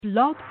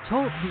Blog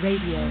Talk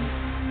Radio.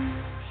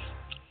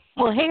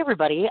 Well, hey,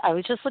 everybody. I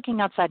was just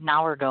looking outside an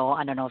hour ago.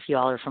 I don't know if you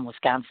all are from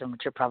Wisconsin,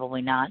 which you're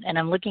probably not. And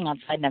I'm looking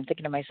outside and I'm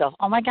thinking to myself,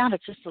 oh, my God,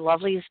 it's just the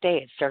loveliest day.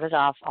 It started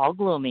off all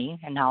gloomy,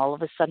 and now all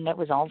of a sudden it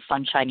was all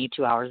sunshiny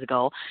 2 hours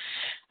ago.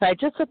 And I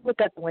just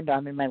looked out the window.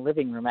 I'm in my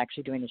living room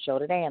actually doing the show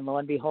today, and lo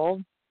and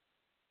behold,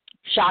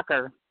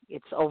 shocker,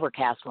 it's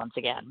overcast once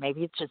again.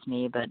 Maybe it's just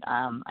me, but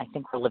I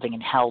think we're living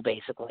in hell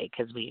basically,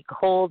 because we get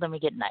cold, then we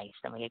get nice,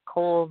 then we get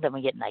cold, then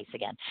we get nice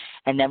again,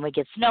 and then we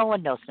get snow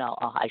and no snow.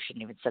 Oh, I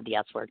shouldn't even said the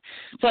S word.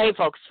 So hey,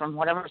 folks, from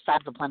whatever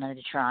side of the planet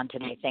that you're on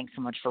today, thanks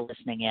so much for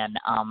listening in.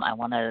 I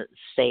want to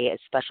say a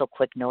special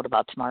quick note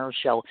about tomorrow's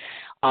show.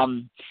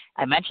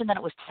 I mentioned that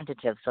it was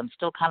tentative, so I'm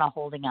still kind of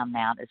holding on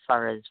that as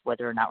far as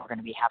whether or not we're going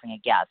to be having a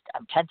guest.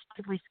 I'm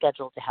tentatively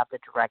scheduled to have the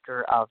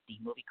director of the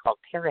movie called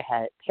Parrot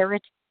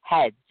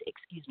Heads,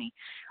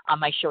 on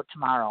my show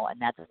tomorrow, and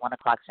that's at 1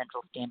 o'clock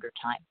Central Standard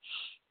Time.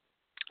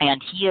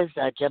 And he is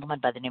a gentleman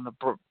by the name of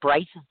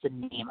Bryce is the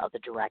name of the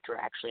director,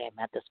 actually. I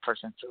met this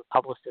person through a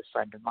publicist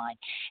friend of mine,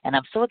 and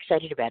I'm so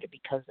excited about it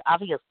because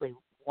obviously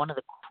one of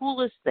the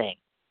coolest things,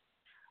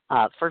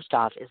 first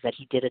off, is that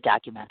he did a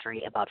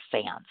documentary about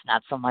fans,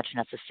 not so much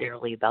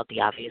necessarily about the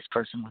obvious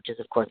person, which is,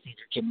 of course, these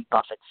are Jimmy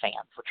Buffett's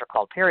fans, which are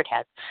called Parrot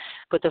Heads.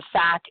 But the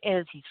fact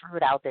is he threw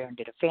it out there and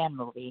did a fan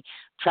movie,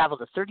 traveled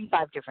to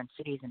 35 different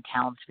cities and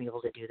towns to be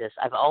able to do this.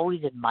 I've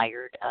always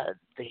admired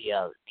the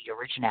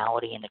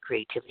originality and the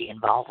creativity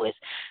involved with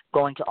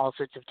going to all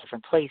sorts of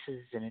different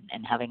places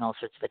and having all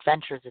sorts of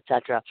adventures,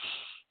 etc.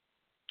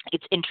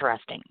 It's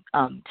interesting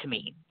to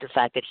me, the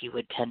fact that he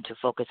would tend to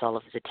focus all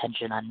of his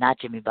attention on not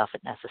Jimmy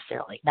Buffett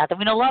necessarily. Not that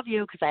we don't love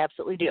you, because I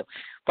absolutely do,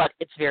 but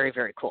it's very,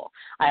 very cool.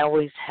 I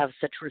always have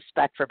such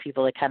respect for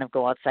people that kind of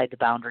go outside the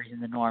boundaries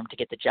and the norm to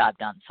get the job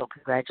done. So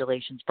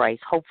congratulations, Bryce.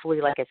 Hopefully,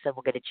 like I said,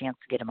 we'll get a chance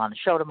to get him on the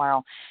show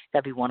tomorrow.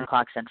 That'd be 1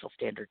 o'clock Central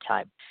Standard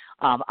Time.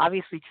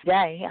 Obviously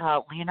today,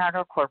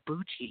 Leonardo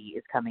Corbucci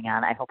is coming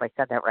on. I hope I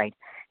said that right.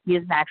 He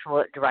is an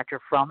actual director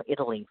from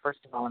Italy. First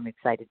of all, I'm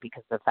excited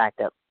because of the fact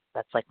that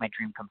that's like my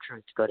dream come true,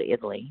 to go to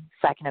Italy.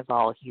 Second of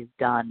all, he's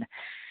done,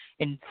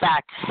 in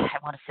fact, I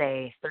want to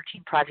say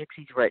 13 projects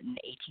he's written,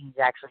 18 he's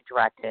actually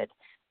directed,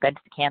 been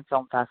to the Cannes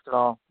Film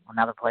Festival,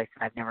 another place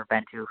that I've never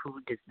been to. Who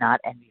does not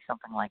envy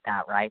something like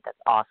that, right? That's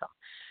awesome.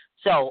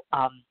 So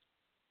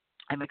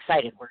I'm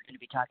excited. We're going to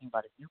be talking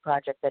about his new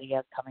project that he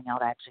has coming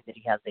out, actually, that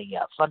he has a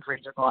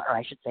fundraiser, or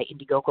I should say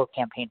Indiegogo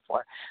campaign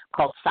for,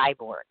 called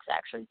Cyborgs,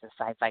 actually. It's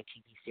a sci-fi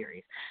TV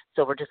series.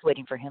 So we're just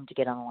waiting for him to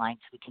get on the line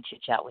so we can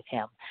chit-chat with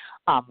him.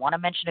 Want to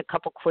mention a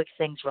couple quick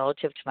things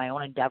relative to my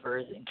own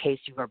endeavors in case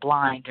you were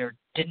blind or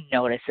didn't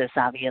notice this.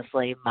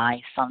 Obviously, my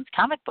son's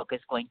comic book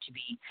is going to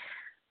be,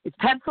 it's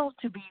penciled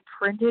to be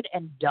printed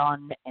and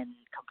done and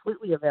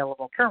completely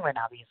available current,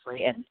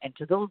 obviously. And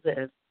to those that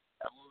have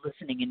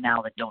listening in now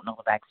that don't know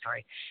the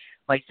backstory,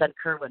 my son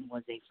Kerwin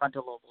was a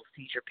frontal lobe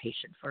seizure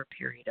patient for a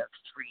period of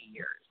 3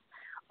 years.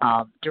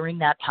 During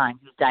that time,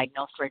 he was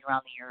diagnosed right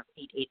around the year of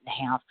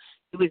 8.5.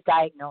 He was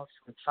diagnosed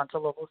with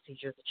frontal lobe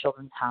seizure at the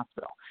Children's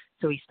Hospital,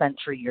 so he spent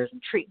 3 years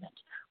in treatment.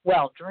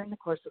 Well, during the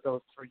course of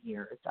those 3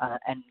 years,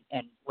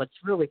 and what's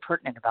really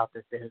pertinent about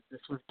this is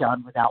this was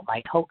done without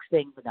my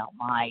coaxing, without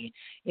my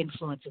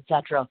influence,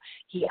 etc.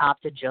 He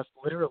opted just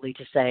literally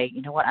to say,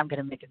 you know what, I'm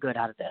going to make a good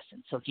out of this.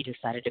 And so he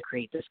decided to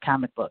create this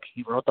comic book.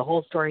 He wrote the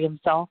whole story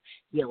himself.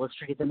 He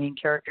illustrated the main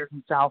character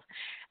himself.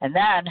 And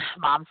then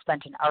Mom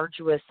spent an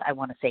arduous, I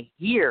want to say,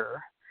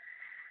 year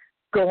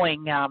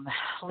going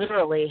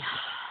literally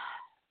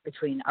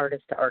between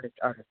artist to artist.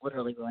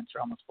 Literally, we went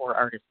through almost 4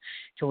 artists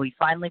till we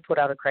finally put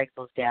out a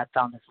Craigslist ad,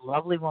 found this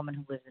lovely woman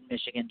who lives in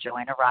Michigan,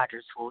 Joanna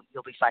Rogers, who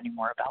you'll be finding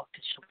more about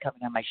because she'll be coming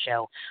on my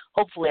show.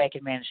 Hopefully I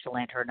can manage to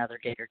land her another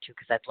gig or two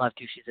because I'd love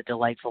to. She's a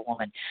delightful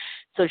woman.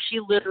 So she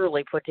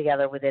literally put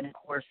together within a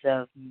course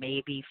of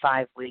maybe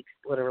 5 weeks,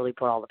 literally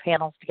put all the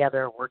panels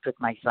together, worked with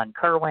my son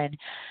Kerwin.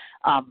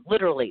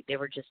 Literally, they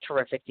were just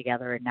terrific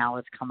together, and now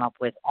it's come up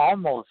with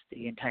almost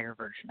the entire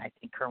version. I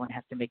think Kerwin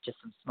has to make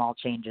just some small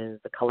changes.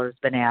 The color's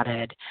been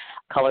added,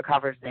 color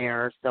cover's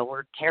there, so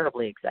we're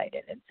terribly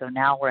excited. And so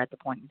now we're at the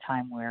point in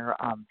time where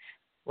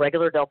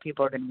regular adult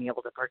people are going to be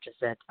able to purchase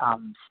it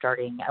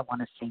starting, I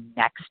want to say,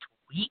 next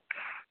week.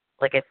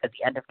 Like I said,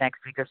 the end of next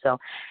week or so.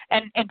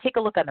 And take a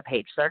look on the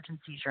page. Sergeant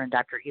Seizure and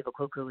Dr. Eva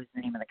Cuckoo is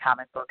the name of the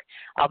comic book.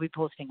 I'll be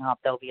posting up.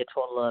 There'll be a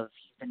total of,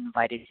 he's been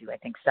invited to, I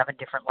think, 7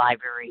 different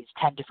libraries,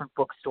 10 different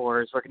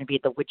bookstores. We're going to be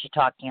at the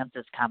Wichita,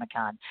 Kansas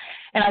Comic-Con.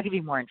 And I'll give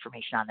you more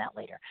information on that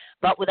later.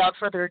 But without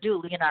further ado,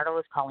 Leonardo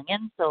is calling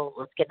in, so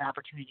let's get an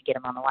opportunity to get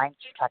him on the line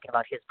to talking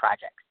about his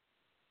projects.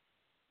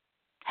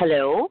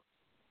 Hello?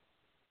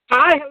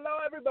 Hi, hello,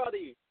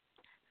 everybody.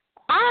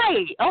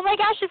 Hi! Oh my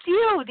gosh, it's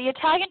you, the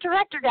Italian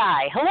director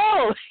guy.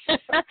 Hello!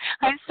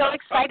 I'm so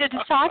excited to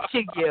talk to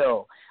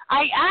you.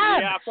 I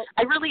am. Yeah,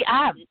 I really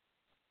am.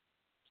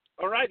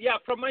 All right, yeah,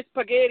 from my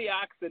spaghetti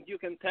accent, you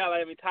can tell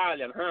I'm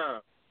Italian,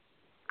 huh?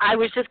 I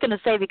was just going to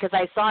say, because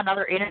I saw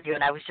another interview,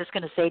 and I was just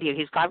going to say to you,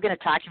 he's probably going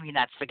to talk to me in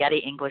that spaghetti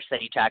English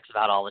that he talks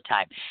about all the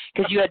time,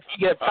 because you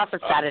had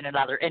prefaced that in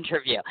another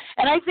interview,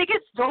 and I think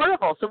it's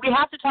adorable. So we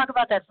have to talk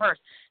about that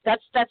first.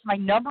 That's my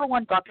number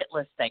one bucket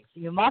list thing. So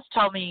you must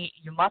tell me,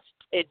 you must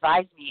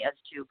advise me as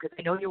to, because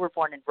I know you were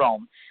born in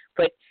Rome,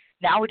 but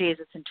nowadays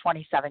it's in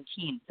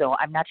 2017, so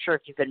I'm not sure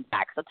if you've been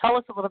back. So tell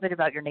us a little bit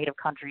about your native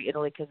country,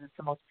 Italy, because it's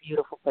the most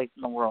beautiful place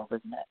in the world,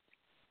 isn't it?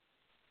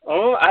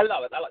 Oh, I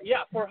love it.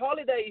 Yeah, for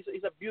holidays,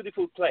 it's a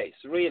beautiful place,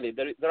 really.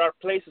 There are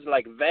places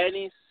like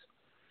Venice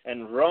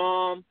and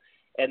Rome,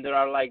 and there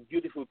are like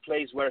beautiful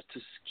places where to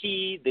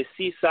ski. The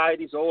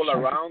seaside is all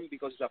around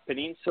because it's a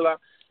peninsula.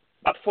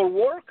 But for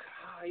work,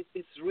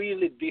 it's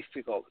really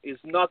difficult. It's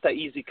not an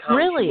easy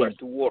country where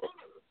to work.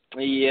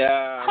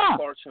 Yeah,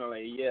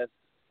 unfortunately, yes.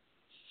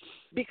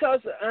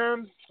 Because,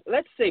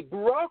 let's say,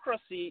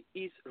 bureaucracy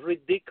is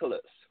ridiculous.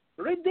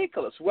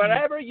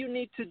 Wherever you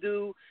need to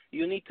do,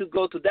 you need to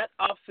go to that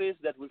office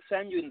that will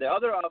send you in the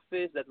other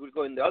office, that will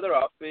go in the other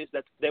office,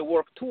 that they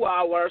work 2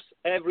 hours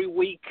every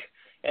week,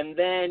 and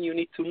then you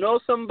need to know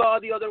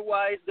somebody,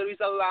 otherwise there is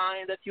a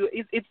line that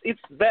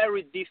it's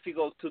very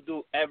difficult to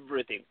do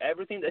everything.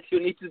 Everything that you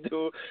need to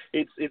do,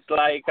 it's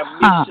like a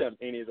mission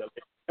in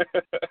Italy.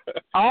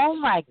 Oh,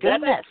 my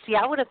goodness. See,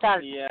 I would have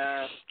thought.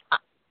 Yeah.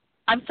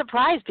 I'm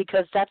surprised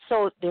because that's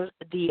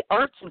the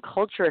arts and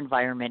culture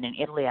environment in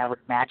Italy, I would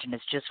imagine, is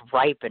just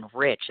ripe and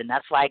rich. And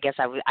that's why I guess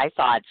I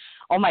thought,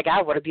 oh, my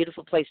God, what a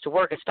beautiful place to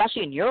work,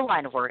 especially in your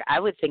line of work. I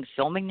would think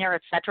filming there,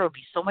 et cetera, would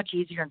be so much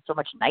easier and so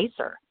much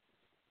nicer.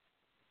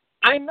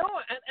 I know,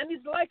 and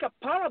it's like a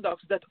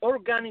paradox that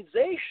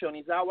organization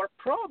is our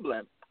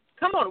problem.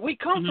 Come on, we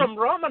come from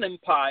Roman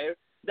Empire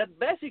that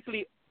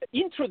basically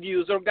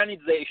introduced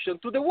organization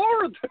to the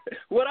world.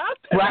 What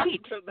happened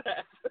after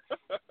that?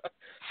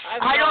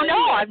 I don't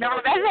know. I've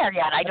never been there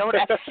yet. I don't.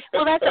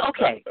 Well, that's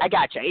okay. I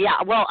gotcha.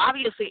 Yeah. Well,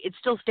 obviously, it's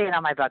still staying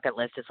on my bucket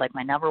list. It's like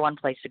my number one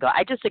place to go.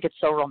 I just think it's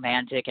so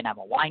romantic, and I'm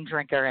a wine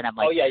drinker, and I'm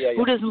like,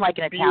 who doesn't like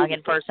an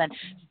Italian person?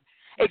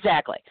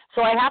 Exactly.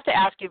 So I have to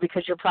ask you,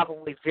 because you're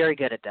probably very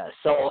good at this.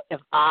 So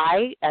if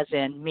I, as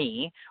in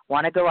me,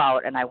 want to go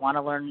out and I want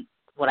to learn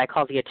what I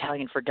call the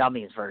Italian for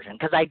Dummies version,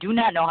 because I do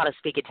not know how to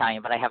speak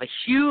Italian, but I have a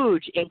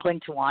huge inkling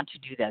to want to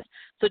do this.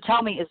 So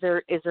tell me, is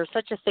there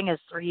such a thing as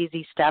 3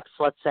 easy steps,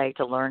 let's say,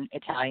 to learn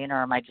Italian,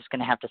 or am I just going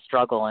to have to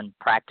struggle and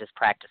practice?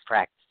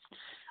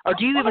 Or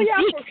do you even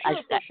speak?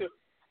 For sure.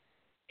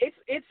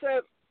 It's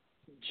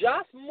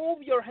just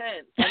move your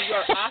hands and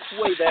you're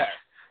halfway there.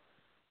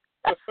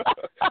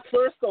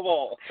 First of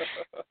all.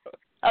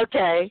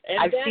 Okay,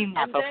 I've seen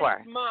that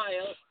before.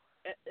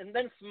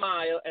 Then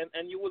smile,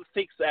 and you will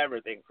fix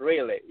everything.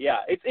 Really, yeah.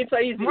 It's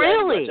an easy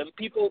language, and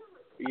people,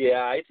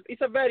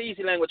 it's a very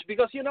easy language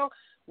because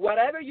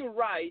whatever you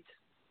write,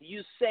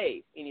 you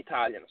say in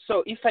Italian.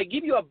 So if I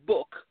give you a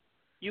book,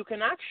 you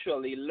can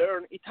actually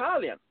learn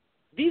Italian.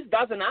 This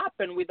doesn't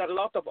happen with a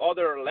lot of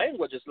other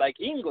languages like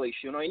English.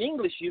 In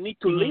English, you need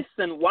to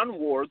listen one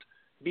word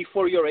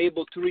before you're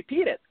able to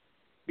repeat it.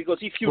 Because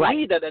if you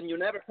read it and you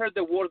never heard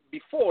the word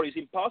before, it's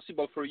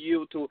impossible for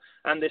you to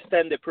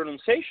understand the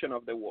pronunciation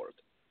of the word.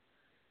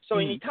 So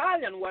in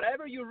Italian,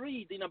 whatever you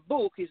read in a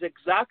book is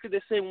exactly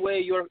the same way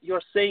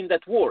you're saying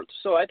that word.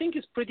 So I think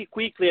it's pretty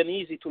quickly and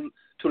easy to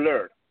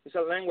learn. It's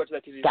a language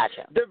that is easy.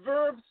 Gotcha. The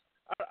verbs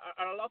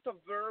are a lot of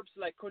verbs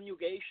like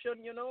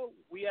conjugation.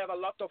 We have a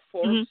lot of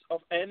forms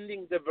of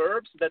ending the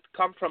verbs that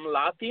come from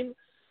Latin.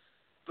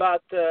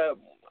 But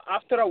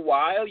after a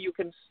while, you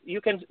can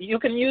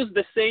use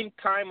the same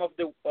time of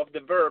the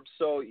verb,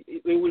 so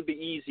it will be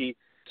easy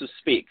to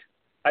speak.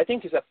 I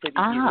think it's a pretty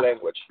easy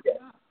language.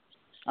 Yeah.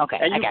 Okay,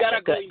 and you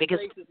gotta go in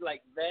places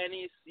like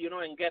Venice,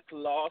 and get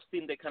lost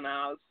in the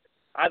canals.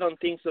 I don't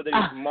think so. There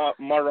is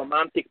more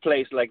romantic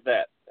place like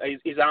that.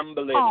 It's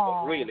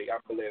unbelievable, really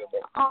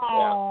unbelievable.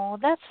 Oh,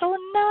 that's so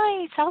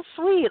nice. How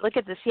sweet. Look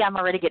at this. See, I'm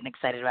already getting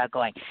excited about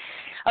going.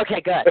 Okay,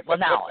 good. Well,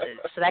 now,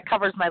 so that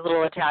covers my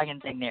little Italian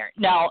thing there.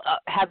 Now,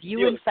 have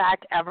you, in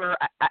fact, ever,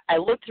 I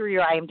looked through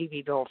your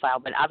IMDb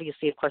profile, but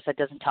obviously, of course, that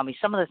doesn't tell me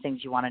some of the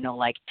things you want to know.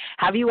 Like,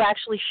 have you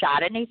actually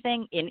shot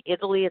anything in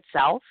Italy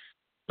itself?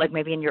 Like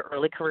maybe in your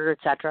early career, et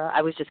cetera?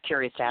 I was just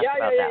curious to ask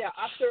about that. Yeah.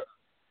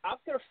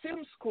 After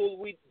film school,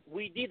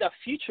 we did a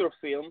feature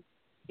film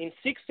in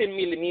 16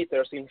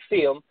 millimeters in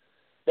film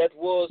that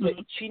was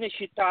a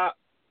Cinecittà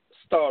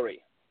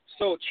story.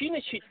 So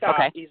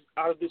Cinecittà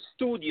are the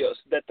studios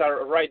that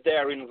are right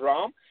there in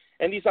Rome,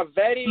 and it's a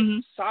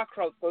very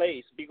sacral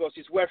place because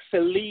it's where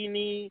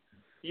Fellini,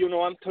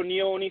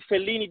 Antonioni,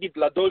 Fellini did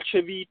La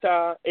Dolce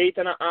Vita,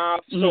 8½.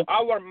 So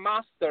our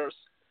masters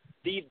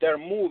did their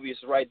movies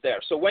right there.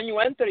 So when you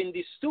enter in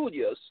these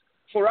studios,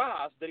 for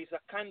us, there is a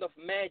kind of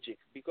magic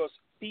because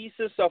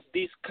pieces of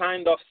this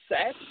kind of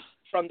sets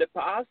from the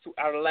past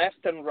are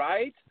left and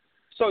right.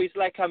 So it's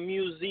like a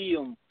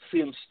museum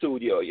film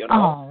studio,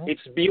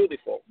 It's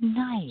beautiful.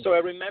 Nice. So I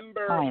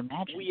remember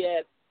we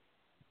had,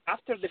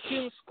 after the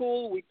film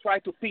school, we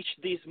tried to pitch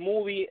this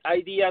movie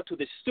idea to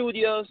the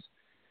studios.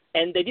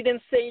 And they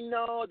didn't say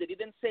no, they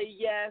didn't say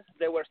yes,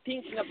 they were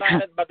thinking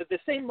about it, but at the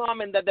same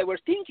moment that they were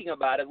thinking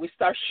about it, we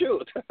start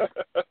shoot.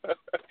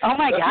 Oh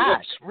my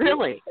gosh,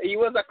 really? It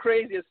was a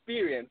crazy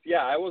experience.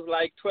 Yeah, I was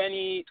like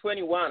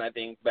 21, I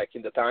think, back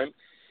in the time.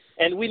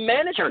 And we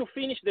managed to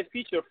finish the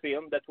feature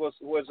film that was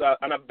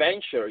an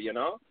adventure, you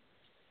know,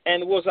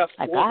 and was a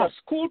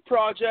school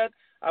project.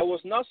 I was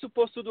not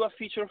supposed to do a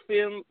feature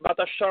film, but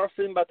a short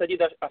film, but I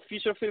did a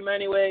feature film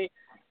anyway.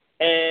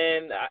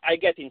 And I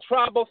get in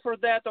trouble for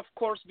that, of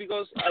course,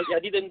 because I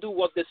didn't do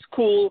what the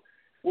school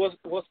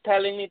was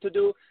telling me to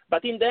do.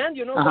 But in the end,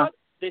 you know what?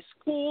 The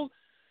school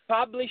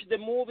published the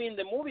movie in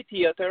the movie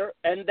theater,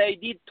 and they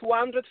did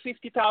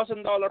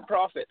 $250,000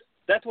 profit.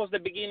 That was the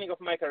beginning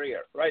of my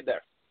career, right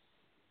there.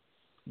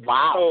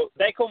 Wow. So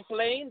they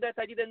complained that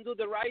I didn't do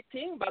the right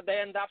thing, but they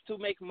end up to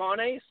make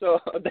money, so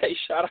they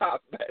shut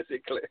up,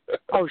 basically.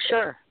 Oh,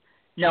 sure.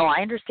 No,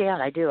 I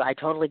understand. I do. I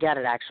totally get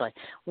it, actually.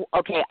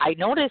 Okay, I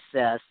noticed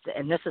this,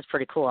 and this is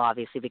pretty cool,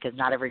 obviously, because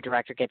not every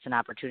director gets an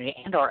opportunity,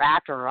 and or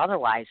actor or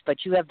otherwise, but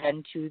you have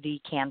been to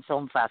the Cannes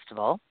Film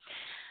Festival.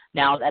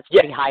 Now, that's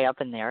pretty high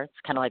up in there. It's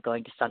kind of like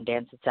going to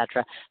Sundance, et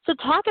cetera. So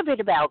talk a bit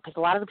about, because a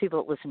lot of the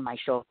people that listen to my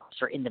show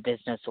are in the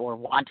business or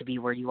want to be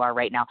where you are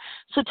right now.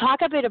 So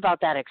talk a bit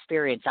about that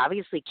experience.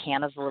 Obviously,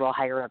 Cannes is a little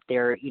higher up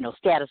there, you know,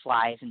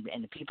 status-wise,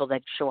 and the people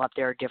that show up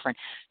there are different.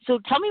 So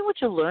tell me what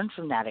you learned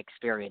from that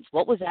experience.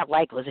 What was that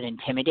like? Was it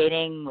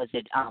intimidating? Was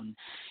it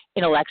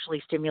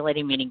intellectually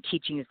stimulating, meaning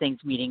teaching you things,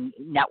 meaning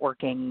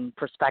networking,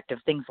 perspective,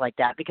 things like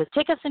that? Because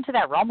take us into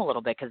that realm a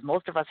little bit, because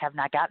most of us have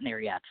not gotten there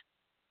yet.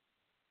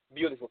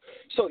 Beautiful.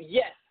 So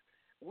yes,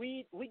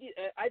 we did.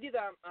 I did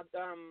a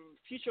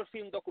feature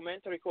film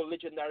documentary called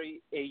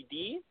Legendary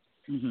AD,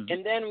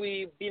 and then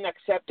we've been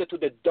accepted to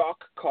the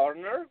Doc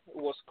Corner. It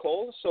was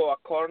called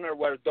a corner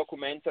where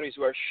documentaries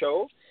were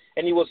shown,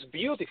 and it was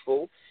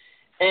beautiful.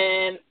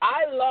 And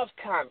I love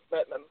Cannes.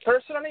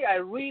 Personally, I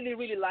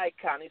really like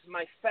Cannes. It's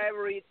my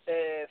favorite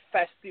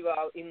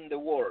festival in the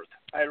world.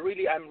 I'm a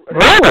really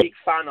big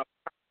fan of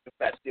the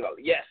festival.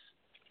 Yes.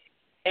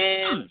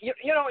 And, you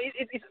know,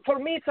 it's for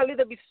me, it's a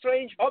little bit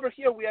strange. Over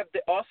here, we have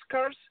the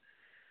Oscars,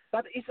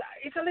 but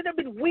it's a little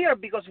bit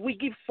weird because we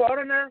give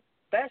Foreigner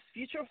Best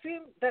Feature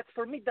Film. That,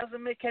 for me,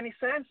 doesn't make any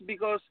sense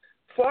because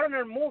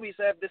foreigner movies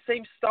have the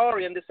same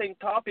story and the same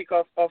topic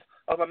of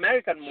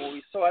American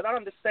movies. So I don't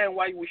understand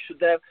why we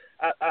should have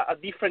a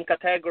different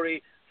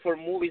category for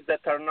movies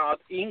that are not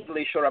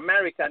English or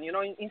American. You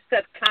know,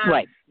 instead,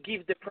 Cannes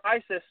give the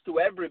prizes to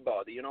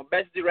everybody. You know,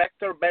 Best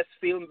Director, Best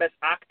Film, Best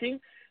Acting.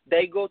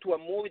 They go to a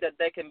movie that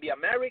they can be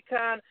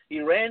American,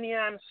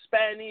 Iranian,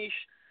 Spanish,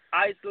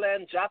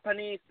 Iceland,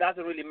 Japanese,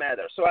 doesn't really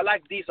matter. So I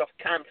like this of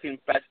Cannes Film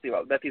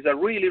Festival. That is a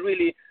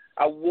really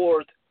a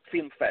world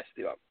film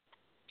festival.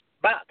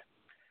 But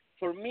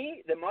for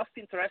me, the most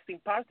interesting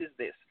part is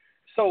this.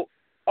 So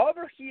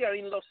over here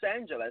in Los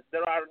Angeles,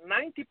 there are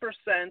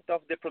 90%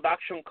 of the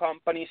production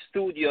company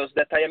studios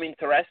that I am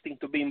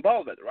interested to be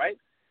involved with, right?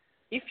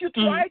 If you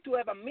try to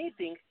have a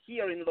meeting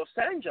here in Los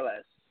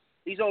Angeles,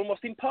 it's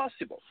almost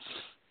impossible.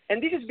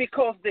 And this is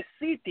because the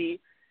city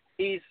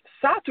is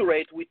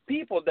saturated with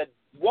people that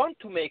want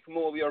to make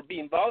movie or be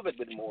involved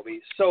with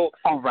movies. So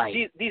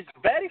these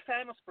very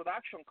famous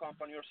production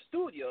companies or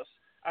studios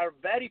are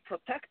very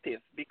protective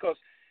because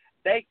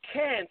they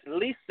can't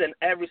listen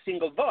every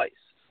single voice,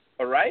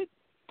 all right?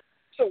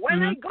 So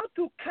when I go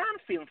to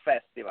Cannes Film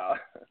Festival,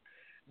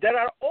 there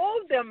are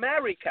all the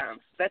Americans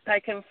that I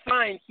can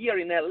find here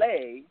in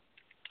L.A.,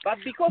 but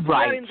because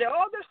they're in the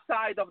other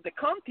side of the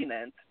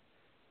continent,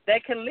 they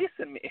can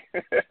listen me.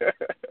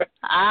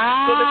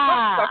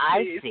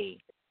 I see.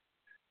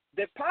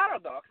 The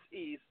paradox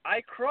is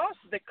I cross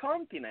the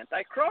continent,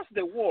 I cross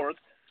the world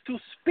to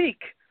speak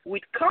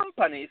with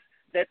companies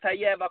that I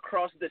have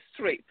across the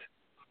street.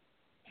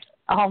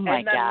 Oh,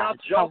 my God.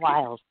 How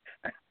wild.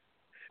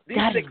 This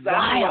is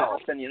exactly what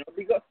happened, you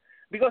know,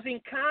 because in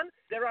Cannes,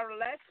 there are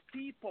less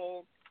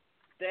people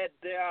that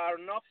they are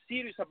not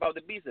serious about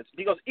the business.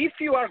 Because if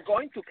you are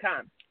going to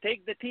Cannes,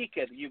 take the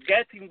ticket, you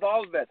get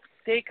involved,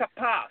 take a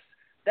pass,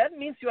 that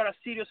means you are a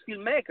serious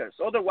filmmaker.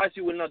 Otherwise,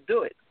 you will not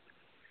do it.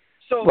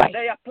 So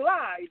they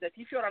apply that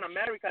if you're an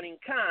American in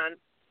Cannes,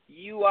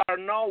 you are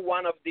not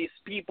one of these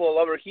people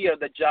over here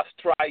that just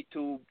try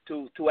to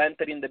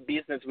enter in the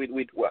business with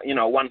you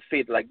know, one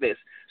feet like this.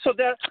 So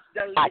they're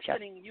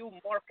listening you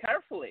more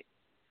carefully.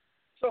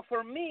 So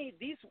for me,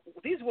 this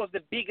was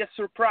the biggest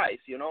surprise.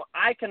 You know,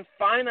 I can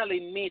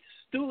finally meet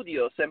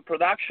studios and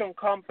production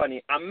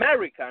company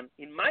American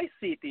in my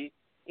city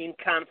in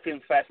Cannes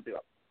Film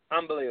Festival.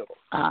 Unbelievable.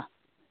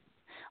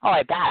 Oh,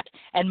 I bet.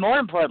 And more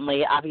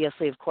importantly,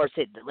 obviously, of course,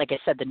 like I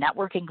said, the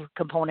networking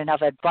component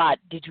of it, but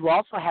did you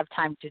also have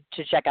time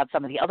to check out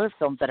some of the other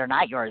films that are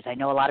not yours? I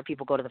know a lot of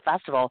people go to the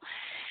festival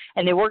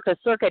and they work the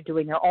circuit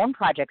doing their own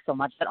projects so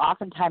much that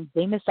oftentimes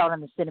they miss out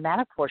on the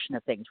cinematic portion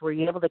of things. Were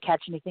you able to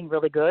catch anything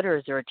really good, or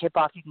is there a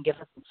tip-off you can give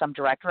us from some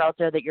director out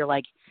there that you're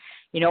like,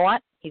 you know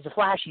what, he's a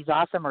flash, he's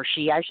awesome, or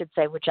she, I should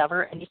say,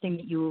 whichever,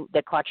 anything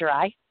that caught your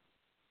eye?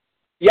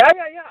 Yeah,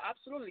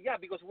 absolutely, yeah,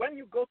 because when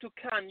you go to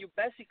Cannes, you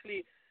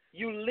basically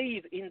you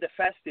live in the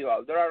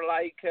festival. There are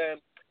like,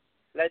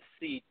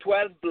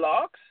 12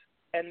 blocks,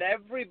 and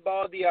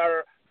everybody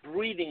are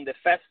breathing the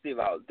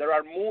festival. There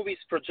are movies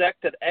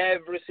projected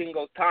every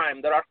single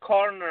time. There are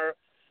corners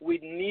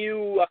with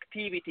new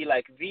activity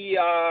like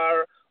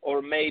VR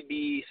or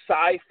maybe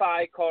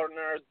sci-fi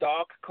corner,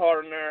 doc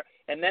corner,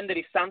 and then there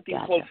is something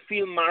called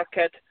Film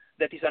Market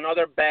that is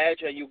another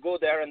badge, and you go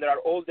there and there are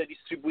all the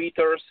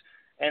distributors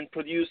and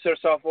producers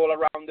of all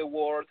around the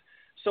world.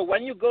 So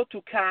when you go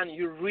to Cannes,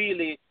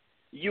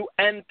 you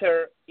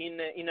enter in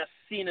a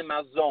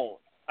cinema zone.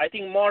 I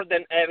think more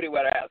than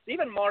everywhere else,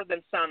 even more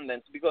than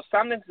Sundance, because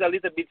Sundance is a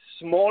little bit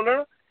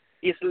smaller,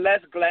 is less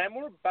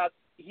glamour, but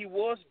he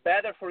was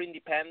better for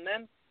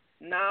independent.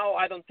 Now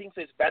I don't think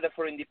so it's better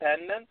for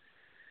independent,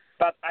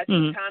 but I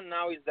think Cannes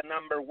now is the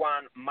number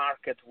one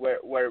market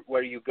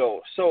where you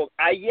go. So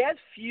I had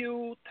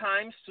few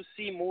times to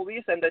see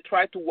movies, and I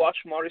try to watch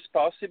more as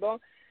possible.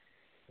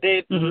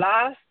 The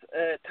last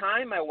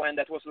time I went,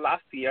 that was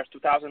last year,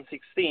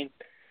 2016,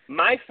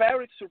 my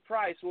favorite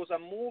surprise was a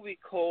movie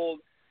called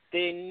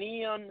The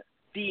Neon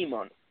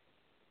Demon.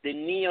 The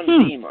Neon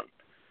Demon.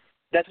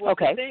 That was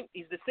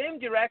the same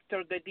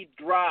director that did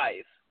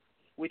Drive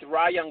with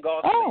Ryan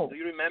Gosling. Oh. Do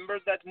you remember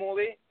that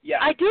movie? Yeah.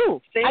 I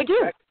do.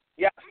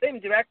 Same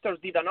director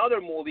did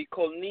another movie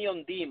called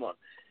Neon Demon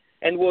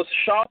and was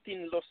shot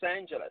in Los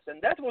Angeles.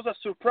 And that was a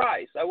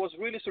surprise. I was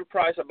really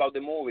surprised about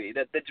the movie,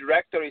 that the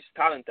director is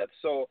talented.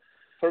 So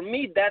for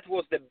me, that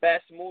was the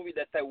best movie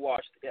that I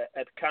watched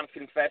at Cannes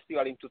Film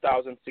Festival in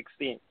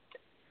 2016.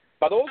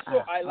 But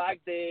also I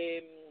liked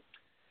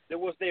there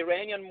was the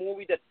Iranian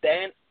movie that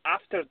then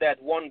after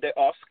that won the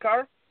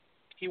Oscar.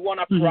 He won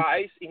a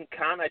prize in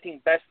Cannes, I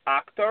think Best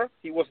Actor.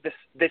 He was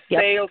the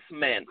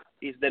Salesman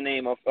is the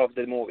name of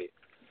the movie.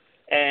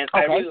 And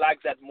I really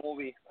liked that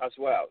movie as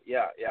well.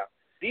 Yeah.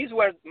 These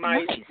were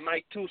my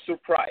two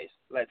surprises,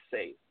 let's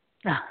say.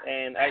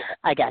 And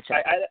I gotcha.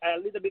 I had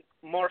a little bit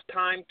more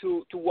time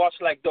to watch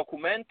like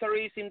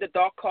documentaries in the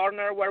Doc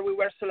Corner where we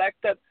were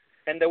selected,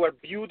 and there were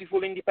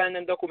beautiful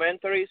independent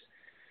documentaries.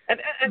 And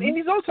it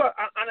is also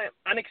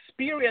an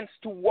experience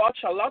to watch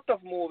a lot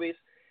of movies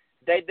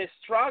that they're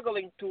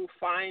struggling to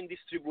find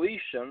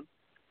distribution.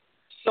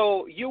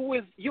 So you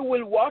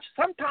will watch.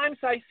 Sometimes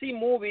I see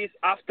movies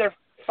after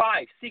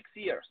 5-6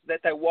 years that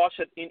I watched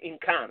it in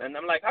Cannes, and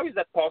I'm like, how is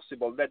that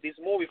possible that this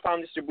movie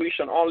found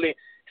distribution only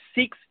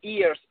 6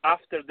 years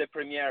after the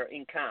premiere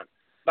in Cannes?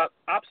 But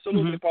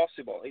absolutely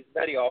possible. It's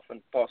very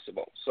often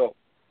possible. So,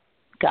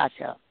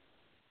 gotcha.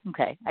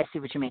 Okay, I see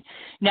what you mean.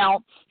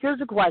 Now, here's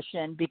a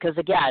question, because,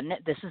 again,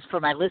 this is for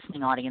my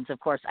listening audience, of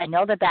course. I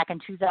know that back in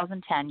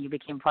 2010, you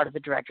became part of the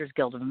Directors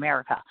Guild of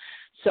America.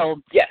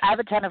 So I have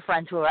a ton of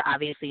friends who are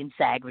obviously in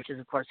SAG, which is,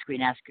 of course,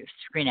 Screen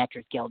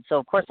Actors Guild. So,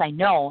 of course, I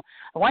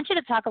want you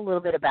to talk a little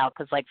bit about,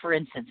 because, like, for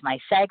instance, my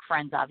SAG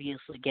friends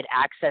obviously get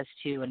access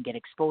to and get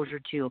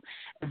exposure to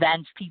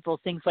events, people,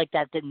 things like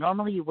that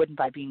normally you wouldn't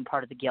by being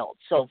part of the Guild.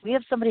 So if we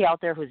have somebody out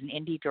there who's an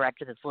indie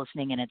director that's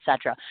listening and et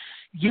cetera,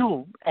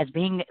 you, as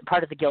being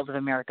part of the Guild of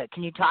America,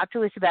 can you talk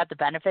to us about the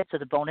benefits or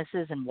the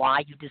bonuses and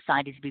why you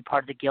decided to be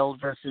part of the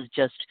Guild versus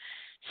just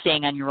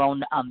staying on your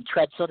own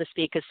tread, so to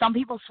speak? Because some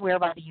people swear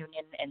by the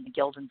union and the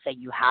Guild and say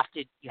you have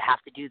to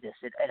do this.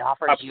 It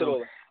offers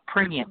you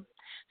premium.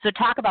 So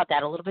talk about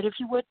that a little bit, if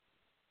you would.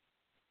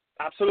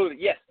 Absolutely,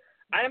 yes.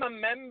 I am a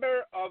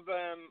member of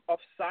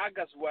SAG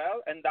as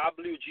well, and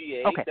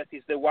WGA, that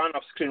is the one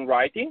of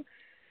screenwriting.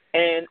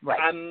 And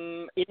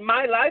in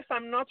my life,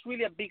 I'm not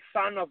really a big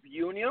fan of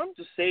union,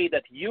 to say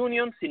that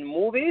unions in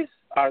movies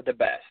are the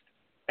best,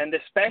 and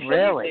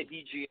especially the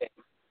DGA.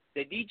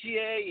 The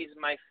DGA is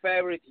my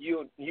favorite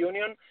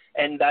union,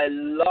 and I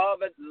love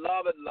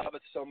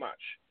it so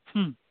much.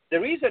 The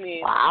reason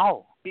is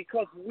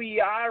because we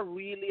are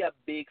really a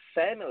big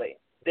family.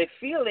 The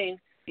feeling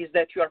is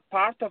that you are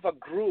part of a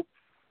group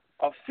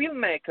of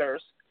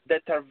filmmakers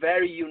that are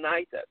very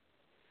united.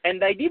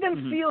 And I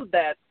didn't feel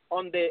that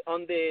on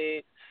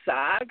the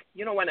SAG.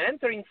 You know, when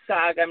entering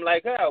SAG, I'm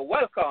like, oh,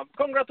 welcome,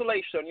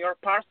 congratulations, you're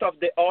part of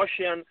the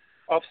ocean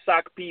of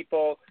SAG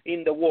people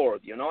in the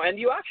world, you know. And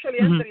you actually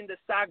enter in the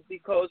SAG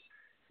because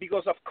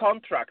of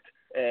contract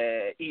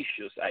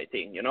issues, I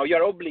think. You know,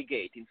 you're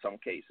obligated in some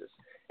cases.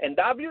 And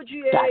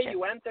WGA,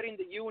 you enter in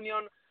the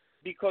union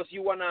because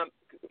you wanna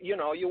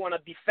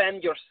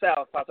defend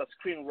yourself as a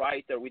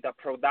screenwriter with a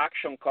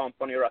production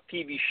company or a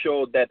TV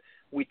show that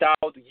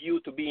without you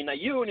to be in a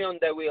union,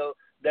 they will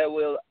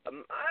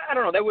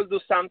do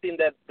something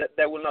that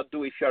they will not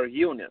do if you're a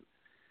union.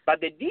 But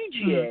the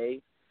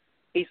DGA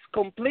is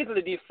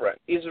completely different.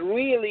 It's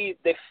really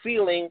the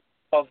feeling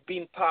of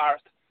being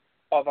part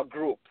of a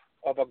group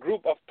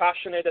of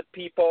passionate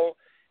people,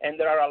 and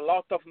there are a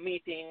lot of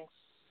meetings.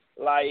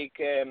 Like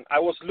I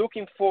was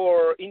looking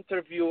for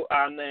interview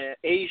an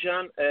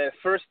Asian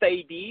first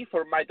AD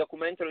for my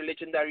documentary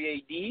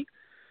Legendary AD.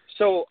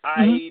 So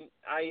I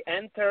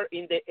enter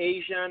in the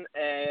Asian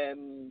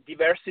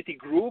diversity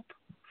group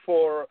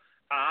for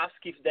ask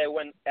if they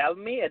would help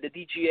me at the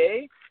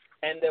DGA,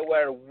 and they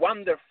were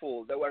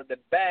wonderful. They were the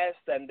best,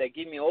 and they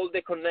give me all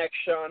the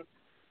connection.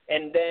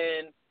 And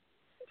then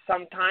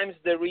sometimes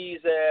there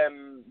is a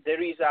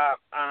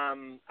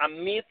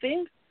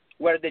meeting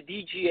where the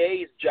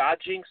DGA is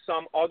judging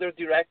some other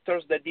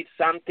directors that did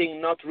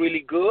something not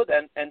really good,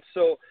 and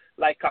so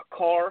like a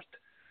court,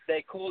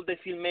 they call the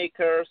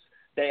filmmakers,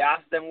 they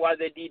ask them why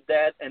they did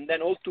that, and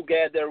then all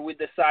together we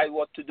decide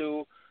what to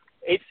do.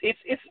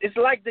 It's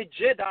like the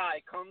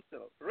Jedi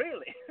Council,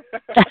 really.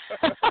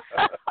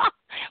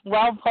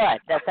 Well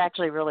put. That's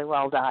actually really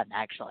well done,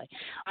 actually.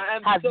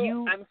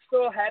 I'm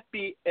so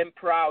happy and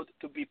proud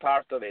to be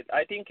part of it.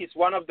 I think it's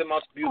one of the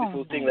most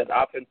beautiful things that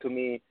happened to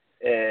me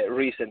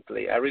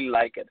recently. I really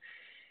like it.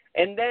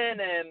 And then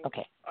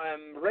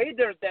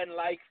rather than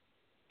like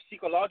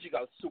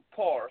psychological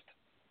support,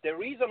 the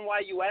reason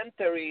why you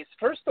enter is,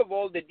 first of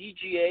all, the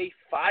DGA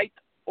fight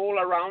all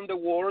around the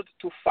world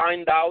to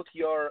find out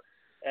your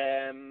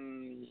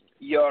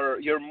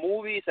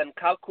movies and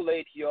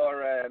calculate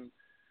your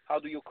how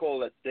do you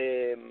call it,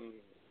 the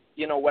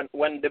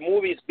when the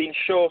movie is being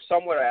shown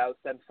somewhere else,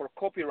 and for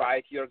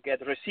copyright you get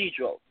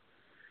residual.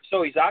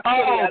 So it's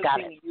actually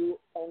helping you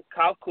on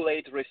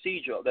calculate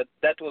residual.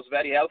 That was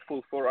very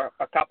helpful for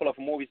a couple of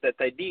movies that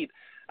I did.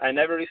 I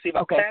never received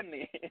a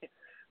penny,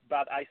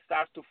 but I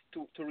start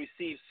to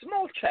receive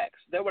small checks.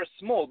 They were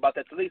small, but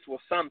at least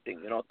was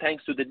something,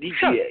 thanks to the DGA.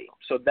 Sure.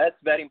 So that's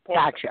very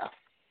important. Gotcha.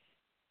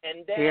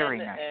 And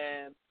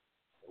then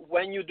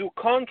when you do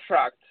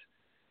contracts,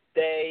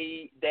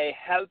 they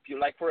help you.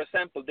 Like, for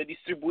example, the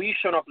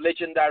distribution of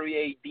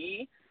Legendary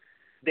AD,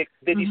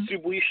 the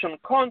distribution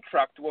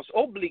contract was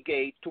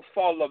obligated to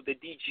follow the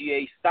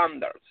DGA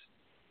standards.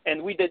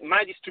 And with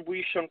my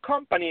distribution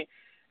company,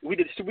 with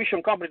the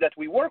distribution company that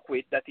we work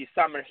with, that is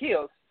Summer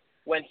Hills,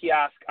 when he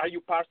asked, are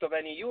you part of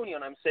any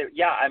union? I'm saying,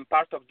 yeah, I'm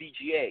part of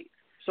DGA.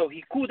 So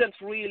he couldn't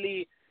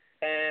really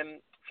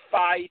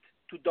fight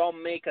to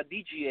don't make a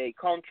DGA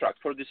contract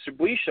for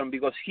distribution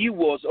because he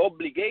was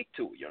obligated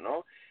to,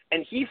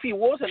 And if he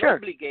wasn't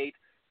obligated,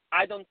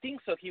 I don't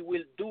think so he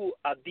will do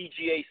a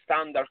DGA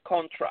standard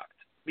contract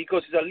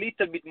because it's a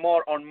little bit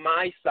more on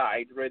my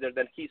side rather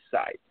than his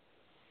side.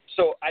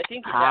 So I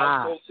think it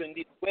helps also in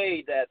this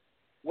way that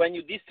when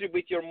you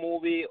distribute your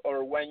movie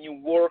or when you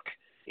work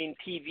in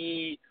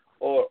TV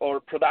or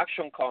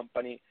production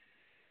company,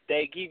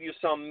 they give you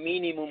some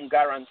minimum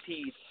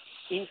guarantees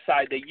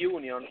inside the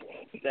union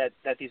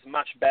that is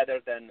much better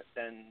than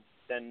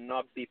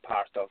not be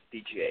part of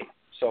DGA.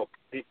 So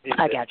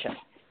I gotcha.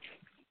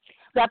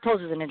 That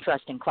poses an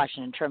interesting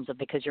question in terms of,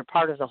 because you're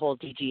part of the whole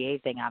DGA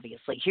thing,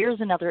 obviously.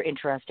 Here's another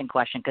interesting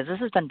question, because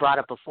this has been brought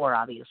up before,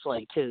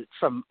 obviously,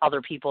 from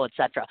other people, et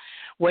cetera.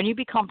 When you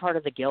become part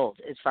of the guild,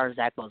 as far as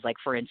that goes, like,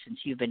 for instance,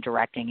 you've been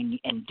directing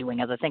and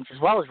doing other things as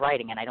well as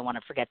writing, and I don't want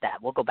to forget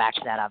that. We'll go back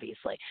to that,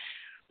 obviously.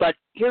 But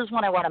here's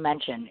one I want to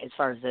mention as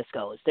far as this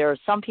goes. There are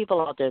some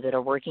people out there that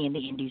are working in the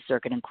indie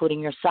circuit, including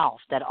yourself,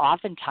 that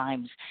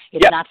oftentimes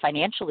it's not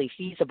financially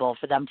feasible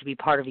for them to be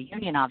part of a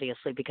union,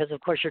 obviously, because,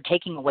 of course, you're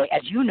taking away,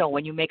 as you know,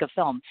 when you make a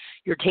film,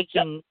 you're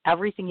taking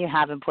everything you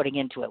have and putting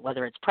into it,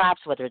 whether it's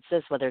props, whether it's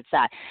this, whether it's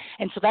that.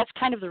 And so that's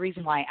kind of the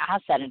reason why I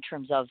asked that in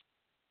terms of,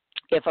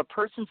 if a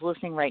person's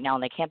listening right now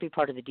and they can't be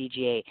part of the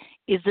DGA,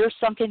 is there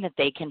something that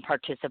they can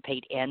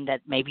participate in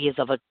that maybe is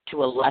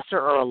to a lesser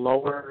or a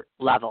lower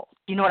level?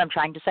 Do you know what I'm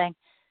trying to say?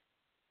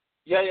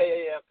 Yeah.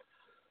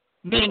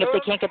 Meaning if they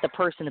can't get the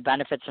person the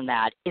benefits from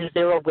that, is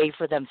there a way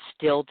for them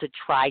still to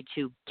try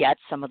to get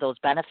some of those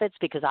benefits?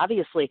 Because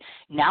obviously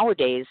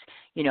nowadays,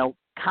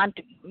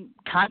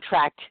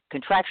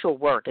 contractual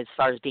work as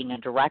far as being a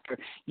director,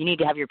 you need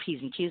to have your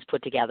P's and Q's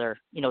put together,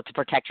 to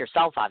protect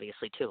yourself,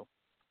 obviously, too.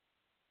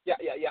 Yeah.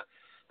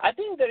 I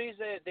think there is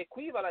the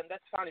equivalent.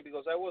 That's funny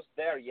because I was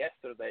there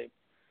yesterday.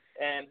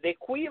 And the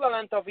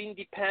equivalent of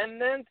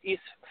independent is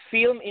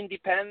film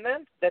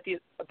independent. That is,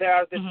 there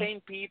are the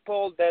same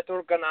people that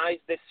organize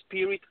the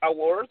Spirit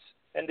Awards.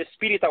 And the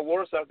Spirit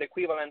Awards are the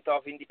equivalent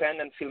of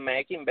independent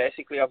filmmaking,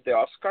 basically of the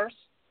Oscars.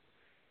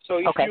 So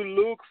if you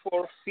look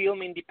for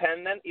film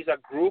independent, is a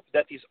group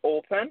that is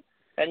open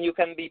and you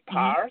can be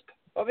part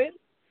of it.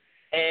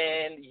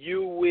 And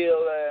you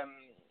will...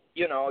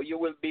 you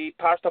will be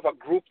part of a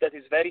group that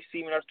is very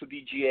similar to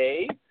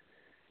DGA.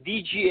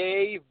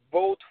 DGA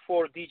vote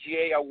for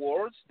DGA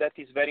awards. That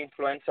is very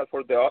influential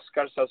for the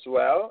Oscars as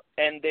well.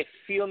 And the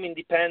film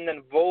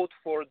independent vote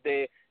for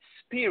the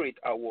Spirit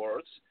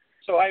Awards.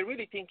 So I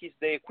really think it's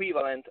the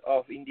equivalent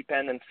of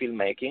independent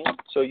filmmaking.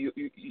 So you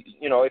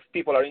if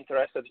people are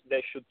interested,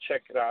 they should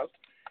check it out.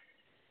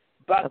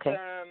 But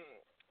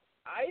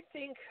I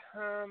think.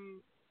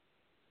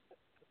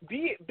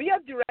 Be a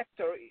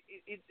director.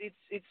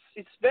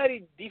 It's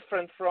very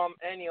different from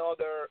any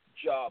other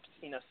jobs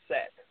in a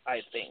set,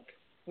 I think.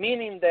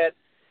 Meaning that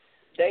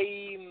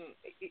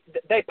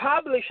they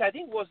publish, I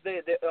think it was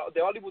the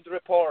Hollywood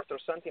Report or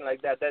something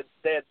like that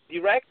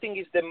directing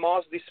is the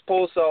most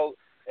disposal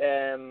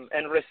and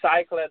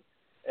recycled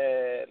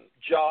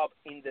job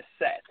in the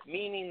set.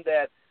 Meaning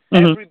that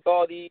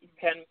everybody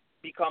can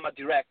become a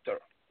director,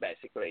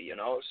 basically.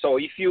 So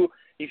if you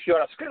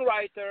you're a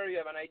screenwriter, you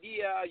have an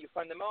idea, you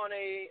find the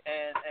money,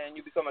 and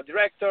you become a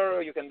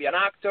director. You can be an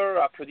actor,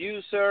 a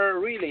producer,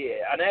 really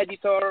an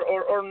editor,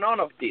 or none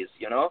of this.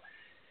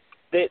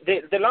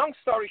 The long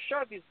story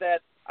short is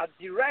that a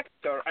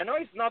director, I know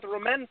it's not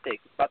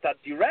romantic, but a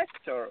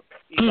director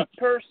is a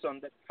person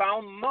that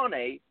found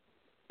money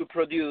to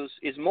produce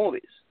his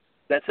movies.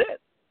 That's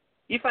it.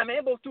 If I'm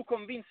able to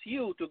convince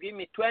you to give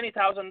me $20,000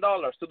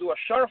 to do a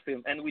short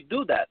film, and we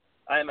do that,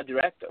 I am a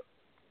director.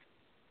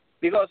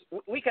 Because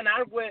we can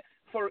argue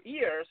for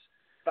years,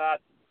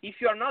 but if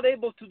you are not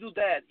able to do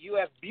that, you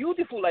have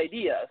beautiful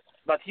ideas,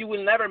 but you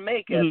will never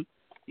make it.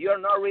 You are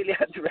not really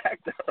a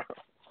director.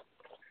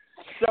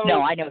 So,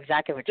 no, I know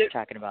exactly what you're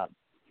talking about.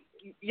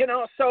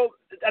 So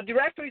a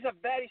director is a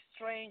very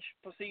strange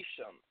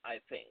position, I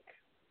think.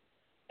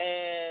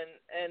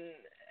 And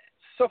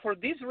so for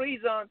this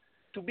reason,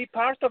 to be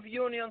part of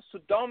unions, to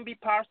don't be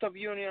part of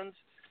unions,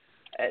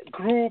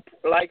 group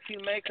like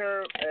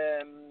filmmaker,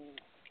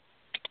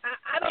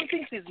 I don't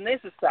think it's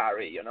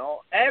necessary,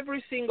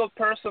 Every single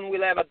person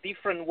will have a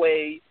different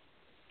way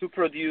to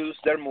produce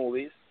their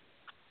movies.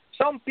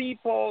 Some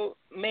people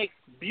make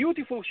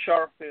beautiful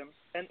short films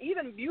and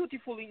even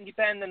beautiful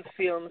independent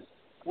films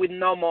with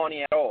no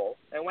money at all.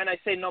 And when I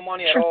say no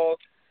money at all,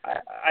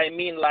 I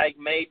mean like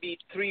maybe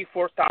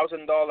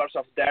 $3,000-$4,000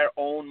 of their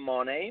own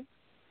money.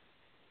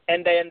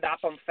 And they end up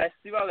on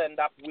festival, end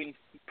up winning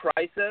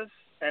prizes,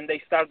 and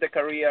they start their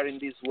career in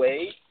this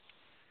way.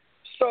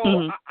 So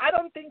I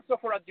don't think so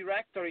for a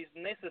director it's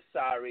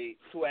necessary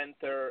to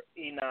enter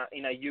in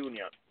a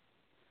union.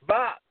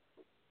 But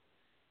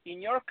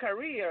in your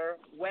career,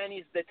 when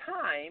is the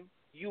time,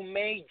 you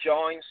may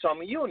join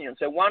some unions.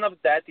 And one of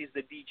that is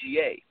the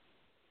DGA.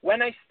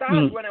 When I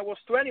started, when I was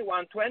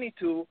 21,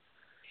 22,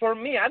 for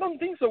me, I don't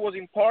think so it was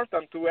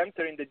important to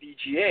enter in the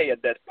DGA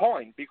at that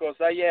point because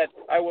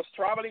I was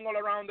traveling all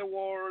around the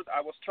world.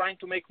 I was trying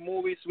to make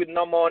movies with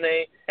no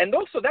money. And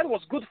also that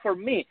was good for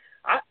me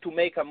to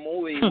make a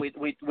movie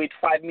with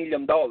 $5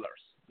 million,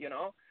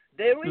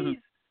 There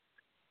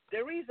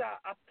is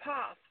a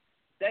path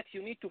that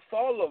you need to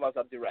follow as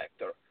a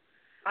director.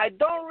 I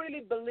don't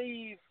really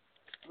believe,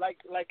 like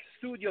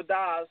studio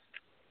does,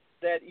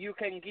 that you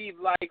can give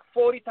like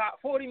 $40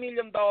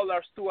 million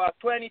to a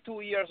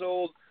 22 years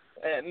old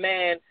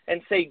man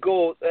and say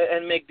go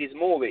and make this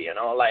movie,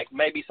 like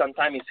maybe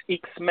sometimes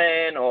it's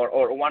X-Men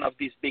or one of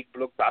these big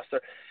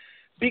blockbusters,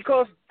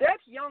 because that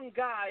young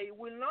guy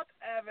will not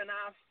have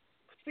enough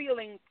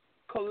feeling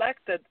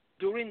collected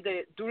during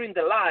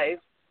the life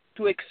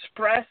to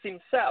express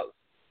himself.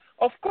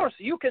 Of course,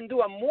 you can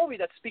do a movie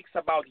that speaks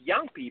about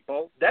young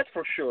people, that's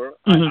for sure.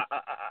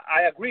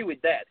 I agree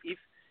with that.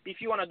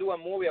 If you want to do a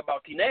movie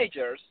about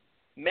teenagers,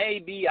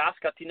 maybe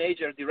ask a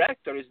teenager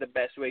director is the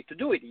best way to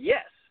do it,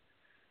 yes.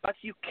 But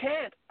you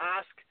can't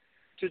ask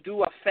to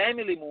do a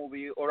family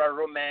movie or a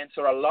romance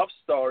or a love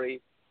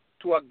story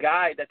to a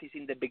guy that is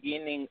in the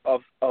beginning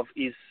of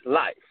his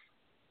life,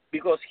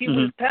 because he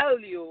will tell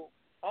you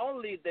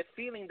only the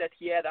feeling that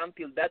he had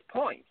until that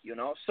point,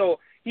 So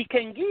he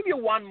can give you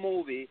one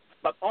movie,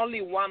 but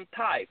only one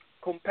type,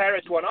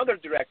 compared to another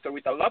director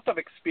with a lot of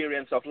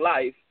experience of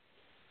life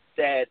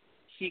that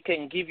he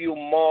can give you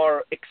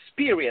more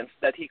experience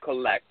that he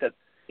collected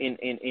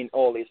in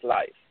all his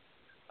life.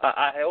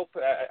 I hope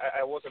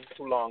I wasn't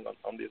too long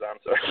on this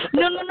answer.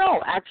 No.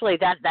 Actually,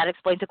 that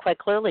explains it quite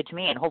clearly to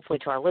me and hopefully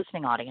to our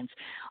listening audience.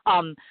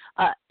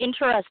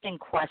 Interesting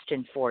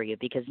question for you,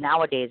 because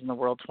nowadays in the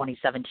world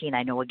 2017,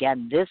 I know,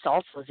 again, this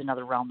also is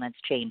another realm that's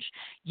changed.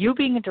 You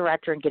being a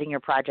director and getting your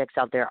projects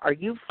out there, are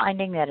you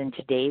finding that in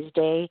today's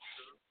day,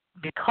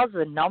 because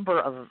the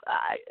number of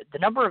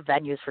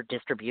venues for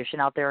distribution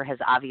out there has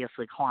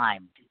obviously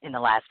climbed in the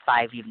last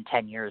 5, even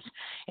 10 years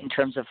in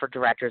terms of for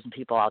directors and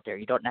people out there.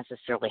 You don't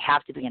necessarily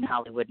have to be in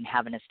Hollywood and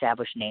have an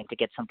established name to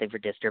get something for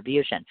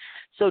distribution.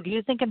 So do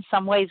you think in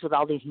some ways with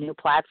all these new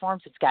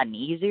platforms it's gotten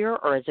easier,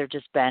 or has there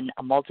just been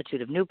a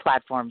multitude of new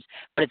platforms,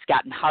 but it's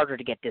gotten harder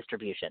to get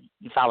distribution?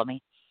 You follow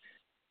me?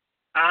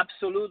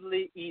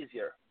 Absolutely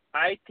easier.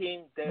 I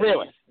think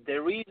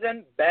there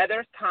isn't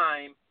better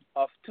time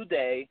of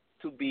today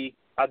to be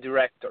a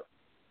director.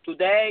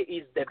 Today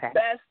is the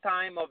best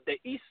time of the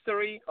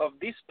history of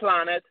this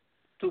planet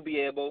to be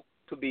able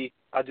to be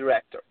a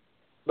director.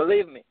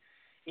 Believe me,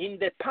 in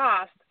the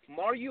past,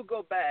 more you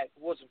go back,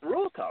 was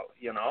brutal,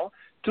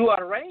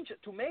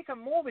 To make a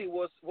movie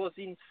was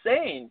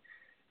insane.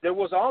 There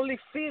was only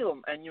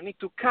film, and you need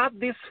to cut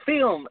this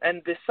film,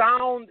 and the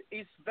sound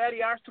is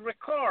very hard to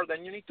record,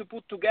 and you need to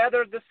put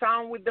together the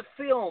sound with the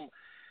film.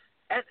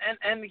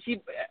 And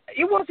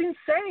it was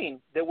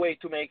insane the way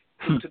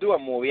to do a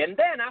movie. And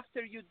then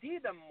after you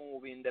did a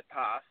movie in the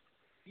past,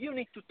 you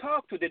need to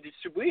talk to the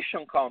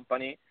distribution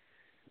company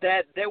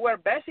that they were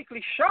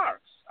basically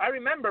sharks. I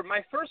remember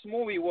my first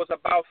movie was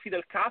about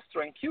Fidel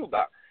Castro in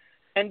Cuba,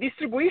 and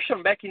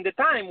distribution back in the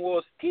time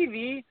was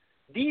TV,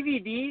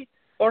 DVD,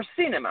 or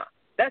cinema.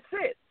 That's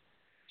it.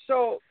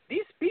 So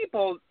these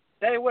people,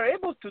 they were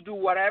able to do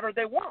whatever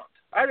they want.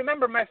 I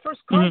remember my first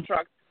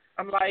contract,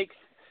 I'm like,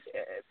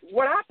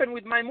 what happened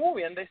with my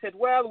movie? And they said,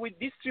 well, we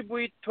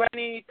distribute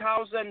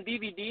 20,000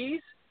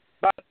 DVDs,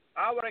 but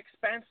our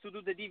expense to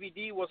do the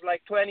DVD was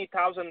like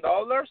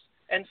 $20,000.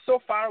 And so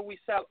far we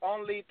sell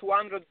only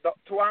 200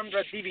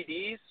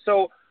 DVDs.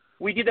 So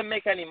we didn't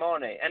make any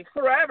money. And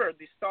forever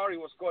this story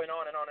was going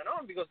on and on and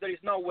on because there is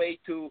no way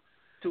to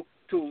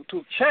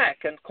check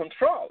and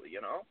control,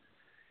 you know.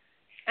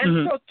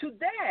 And so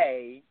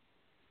today,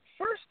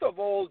 first of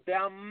all,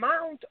 the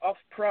amount of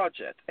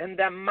projects and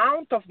the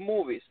amount of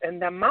movies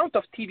and the amount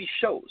of TV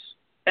shows,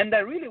 and I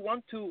really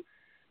want to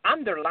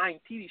underline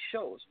TV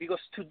shows because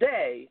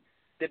today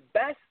the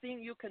best thing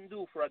you can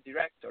do for a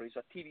director is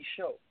a TV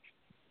show.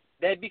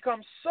 They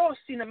become so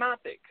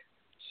cinematic,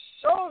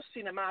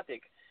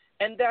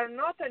 and they're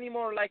not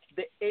anymore like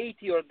the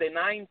 80 or the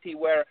 90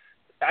 where,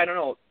 I don't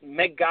know,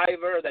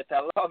 MacGyver, that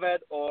I love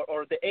it,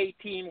 or the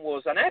A-Team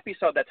was an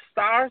episode that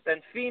starts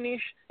and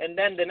finish, and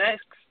then the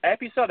next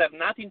episode have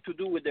nothing to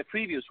do with the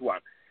previous one.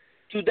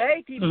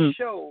 Today, TV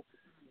show,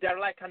 they're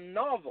like a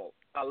novel,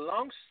 a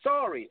long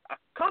story, a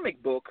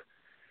comic book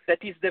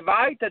that is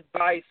divided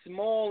by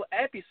small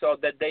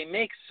episodes that they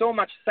make so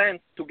much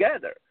sense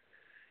together.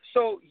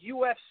 So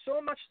you have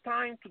so much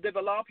time to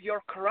develop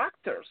your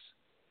characters.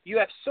 You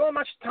have so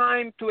much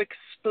time to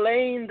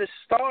explain the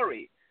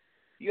story.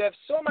 You have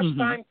so much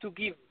time to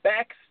give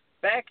back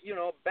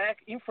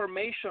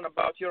information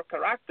about your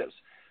characters.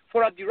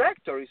 For a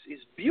director,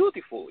 it's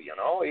beautiful, you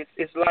know.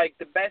 It's like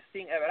the best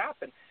thing ever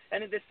happened.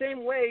 And in the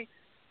same way,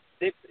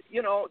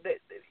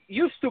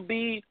 used to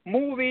be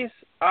movies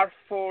are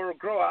for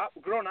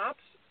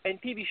grown-ups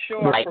and TV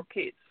shows are for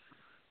kids.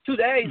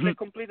 Today is the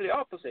completely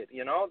opposite,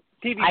 you know.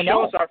 TV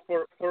shows are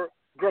for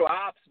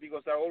grown-ups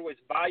because they're always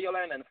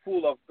violent and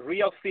full of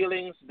real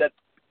feelings that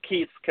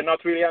kids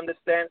cannot really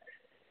understand.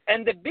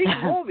 And the big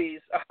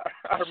movies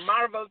are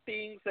Marvel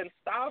things and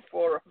stuff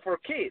for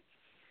kids.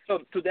 So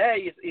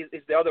today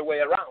is the other way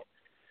around.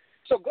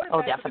 So going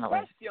back to the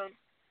question,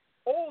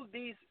 all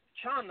these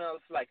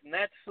channels like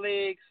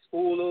Netflix,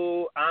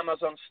 Hulu,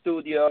 Amazon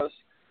Studios,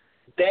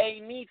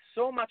 they need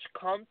so much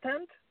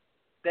content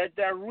that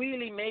they're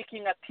really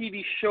making a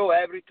TV show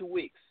every 2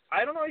 weeks.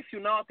 I don't know if you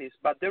noticed,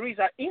 but there is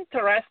an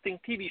interesting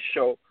TV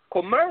show,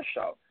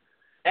 commercial,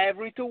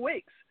 every 2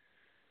 weeks.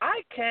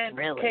 I can't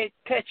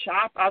catch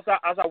up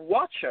as a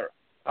watcher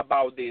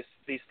about this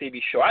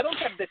TV show. I don't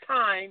have the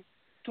time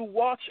to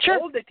watch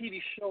all the TV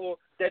show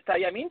that I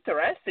am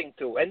interested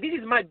to. And this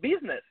is my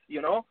business,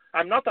 you know.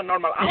 I'm not a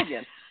normal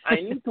audience. I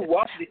need to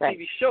watch these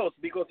TV shows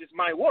because it's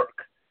my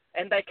work.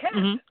 And I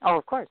can't. Oh,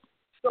 of course.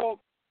 So,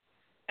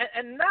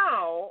 and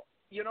now,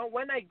 you know,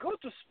 when I go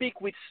to speak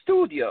with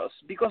studios,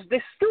 because the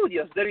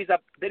studios, there is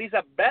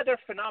a better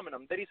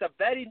phenomenon. There is a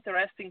very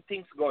interesting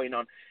things going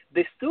on.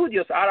 The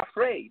studios are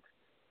afraid.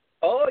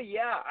 Oh,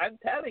 yeah, I'm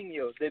telling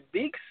you, the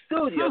big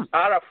studios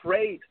are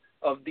afraid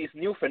of this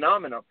new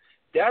phenomenon.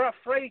 They are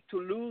afraid to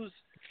lose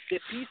the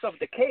piece of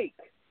the cake.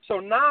 So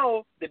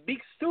now the big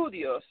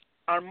studios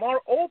are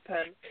more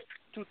open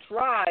to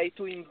try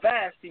to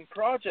invest in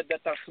projects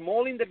that are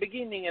small in the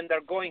beginning and they're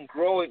growing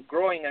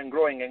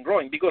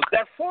because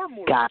their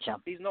formula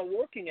is not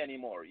working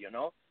anymore, you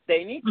know.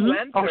 They need to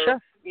enter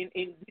in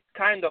this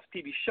kind of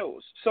TV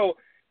shows. So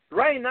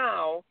right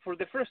now, for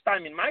the first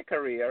time in my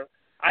career,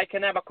 I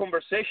can have a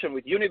conversation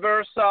with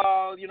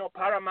Universal, you know,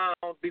 Paramount.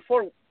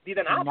 Before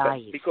didn't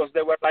happen because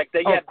they were like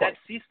they had that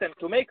system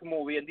to make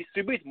movie and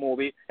distribute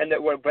movie, and they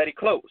were very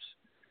close.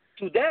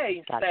 Today,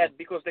 instead,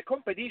 because the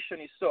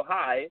competition is so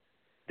high,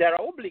 they're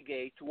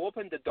obligated to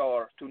open the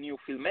door to new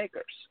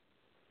filmmakers.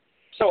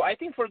 So I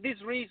think for this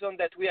reason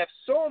that we have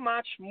so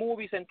much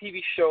movies and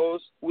TV shows,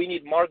 we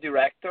need more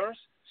directors,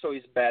 so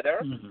it's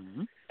better.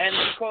 And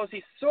because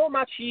it's so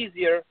much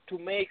easier to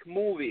make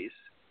movies,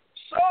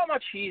 so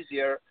much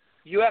easier.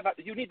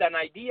 You need an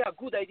idea, a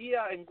good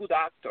idea, and good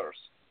actors,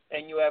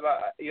 and you have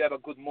a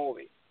good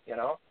movie. You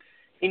know,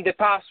 in the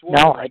past,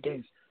 I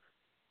do.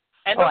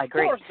 And of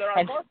course, there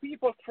are more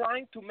people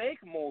trying to make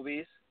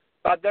movies,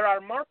 but there are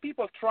more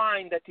people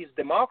trying that is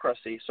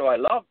democracy. So I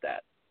love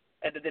that.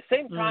 And at the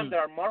same time,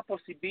 there are more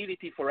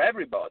possibility for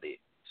everybody.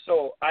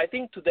 So I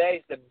think today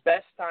is the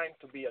best time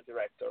to be a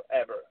director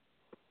ever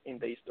in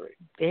the history.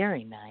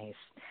 Very nice.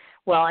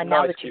 Well, and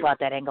now that you brought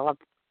that angle up,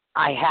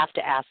 I have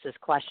to ask this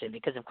question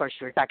because, of course,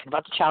 you were talking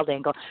about the child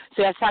angle.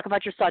 So let's talk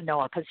about your son,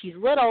 Noah, because he's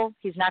little.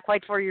 He's not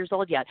quite 4 years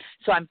old yet.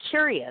 So I'm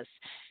curious,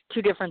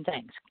 two different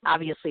things.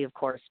 Obviously, of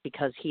course,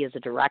 because he is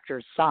a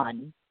director's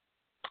son,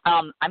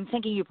 I'm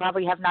thinking you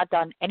probably have not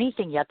done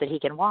anything yet that he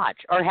can watch.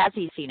 Or has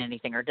he seen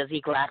anything? Or does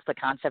he grasp the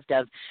concept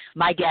of,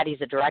 my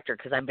daddy's a director?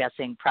 Because I'm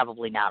guessing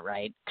probably not,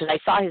 right? Because I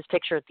saw his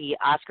picture at the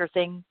Oscar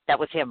thing. That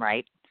was him,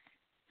 right?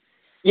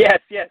 Yes.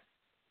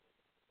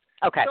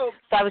 Okay. So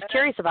I was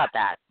curious about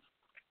that.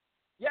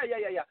 Yeah.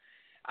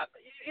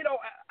 You know,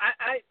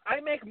 I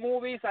make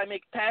movies. I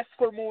make tests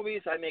for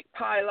movies. I make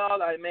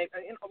pilot. I make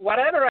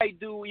whatever I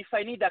do. If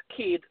I need a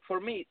kid, for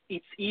me,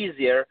 it's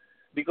easier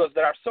because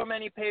there are so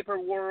many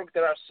paperwork.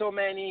 There are so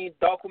many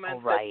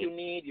documents that you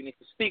need. You need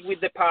to speak with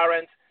the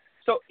parents.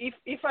 So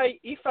if I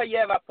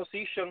have a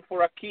position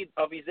for a kid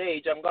of his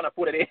age, I'm gonna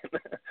put it in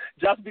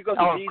just because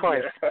it's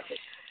easier.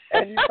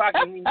 And in fact,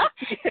 in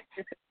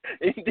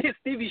this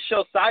TV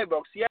show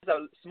Cyborgs, he has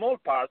a small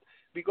part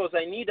because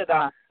I needed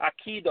a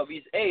kid of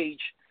his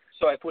age,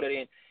 so I put it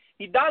in.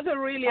 He doesn't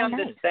really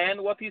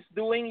understand what he's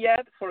doing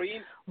yet. For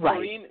him,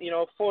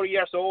 4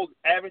 years old,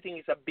 everything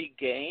is a big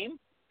game,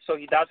 so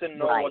he doesn't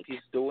know what he's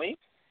doing.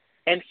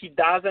 And he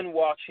doesn't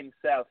watch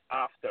himself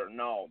after.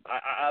 No,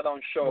 I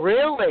don't show.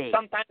 Really?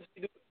 Sometimes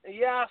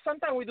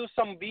we do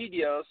some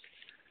videos,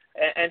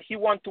 and he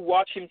wants to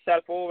watch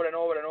himself over and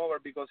over and over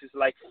because it's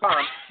like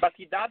fun. But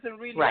he doesn't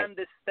really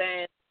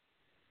understand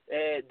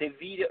the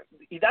video.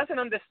 He doesn't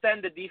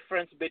understand the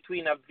difference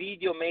between a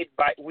video made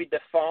with the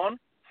phone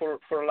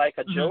for like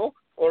a joke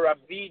or a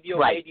video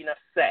made in a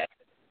set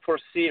for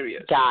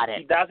serious. Got it.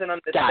 He doesn't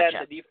understand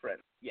the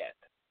difference yet.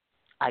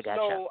 I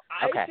gotcha. So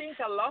I think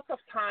a lot of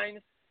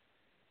times,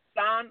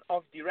 son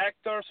of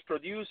directors,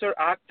 producer,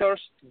 actors,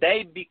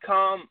 they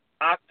become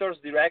actors,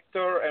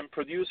 director, and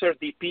producer,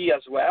 DP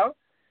as well,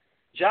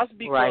 just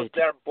because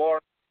they're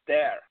born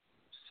there.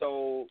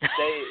 So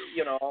they,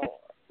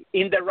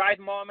 in the right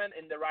moment,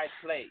 in the right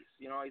place.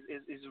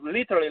 It's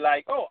literally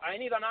like, oh, I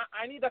need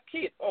a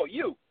kid. Oh,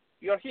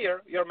 you're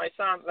here. You're my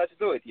son. Let's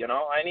do it.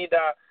 I need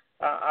a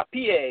PA.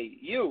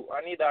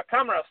 I need a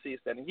camera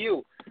assistant.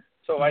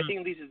 So I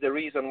think this is the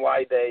reason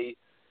why they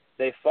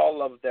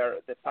follow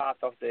the path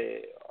of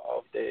the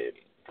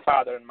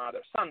father and mother.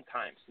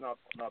 Sometimes, not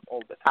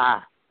all the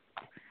time.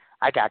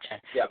 I gotcha.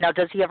 Yeah. Now,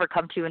 does he ever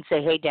come to you and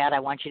say, hey, Dad, I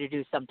want you to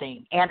do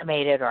something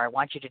animated, or I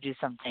want you to do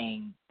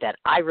something that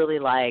I really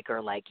like,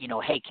 or like,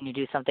 hey, can you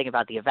do something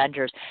about the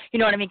Avengers? You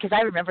know what I mean? Because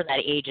I remember that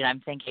age, and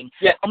I'm thinking,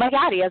 oh, my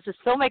God, he has this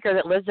filmmaker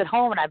that lives at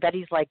home, and I bet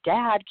he's like,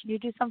 Dad, can you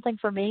do something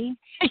for me?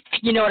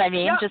 You know what I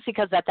mean? Yeah. Just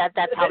because that's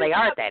how they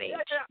are at that age.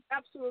 Yeah,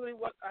 absolutely.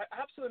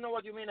 I absolutely know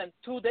what you mean. And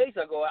 2 days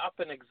ago, it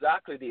happened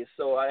exactly this.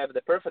 So I have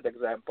the perfect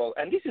example.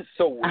 And this is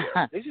so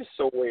weird. This is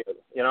so weird,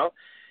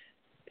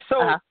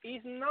 So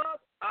he's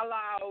not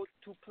allowed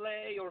to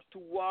play or to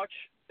watch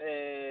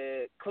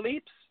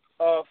clips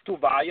of too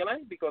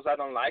violent because I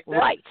don't like that.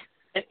 Right.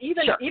 And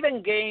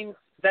even games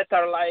that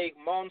are like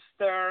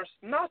monsters,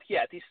 not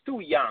yet. He's too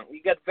young.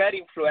 He gets very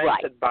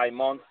influenced by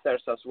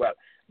monsters as well.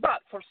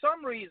 But for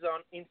some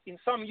reason, in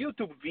some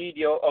YouTube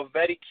video of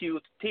very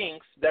cute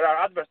things, there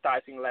are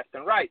advertising left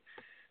and right.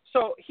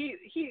 So he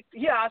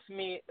asked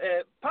me,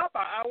 Papa,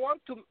 I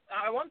want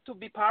to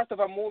be part of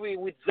a movie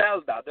with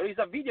Zelda. There is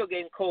a video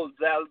game called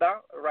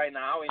Zelda right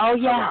now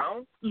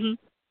around. Mm-hmm.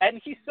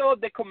 And he saw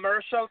the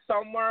commercial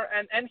somewhere,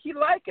 and he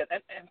liked it.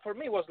 And for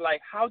me, it was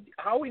like,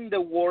 how in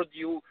the world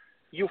you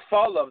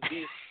follow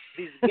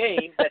this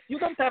game that you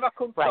don't have a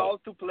console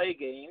to play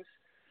games.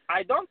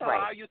 I don't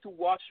allow you to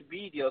watch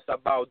videos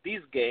about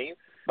this game,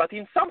 but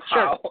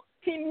somehow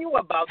he knew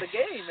about the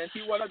game and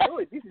he wanted to do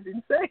it. This is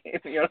insane,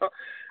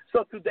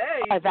 So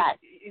today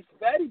it's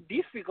very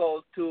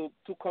difficult to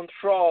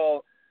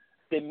control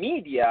the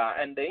media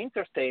and the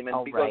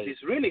entertainment because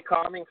it's really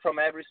coming from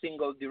every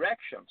single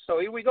direction. So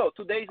here we go.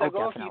 2 days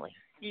ago,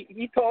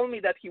 he told me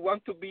that he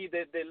wants to be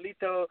the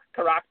little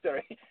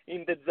character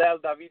in the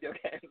Zelda video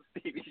game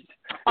TV.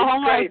 Oh,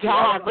 my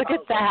God, look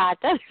at that.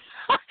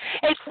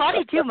 It's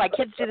funny, too. My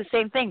kids do the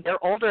same thing.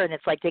 They're older, and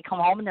it's like they come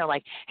home, and they're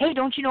like, hey,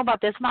 don't you know about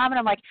this, Mom? And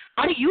I'm like,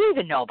 how do you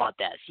even know about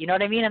this? You know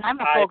what I mean? And I'm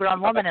a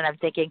full-grown woman, and I'm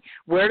thinking,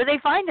 where do they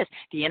find this?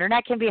 The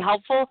Internet can be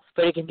helpful,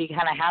 but it can be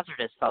kind of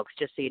hazardous, folks,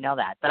 just so you know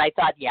that. But I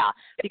thought,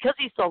 because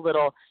he's so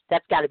little,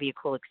 that's got to be a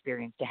cool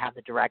experience to have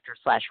the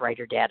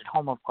director/writer dad at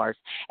home, of course.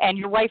 And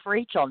your wife,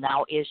 Rachel,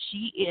 now, is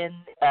she in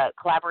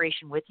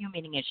collaboration with you,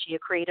 meaning is she a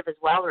creative as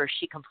well, or is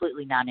she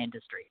completely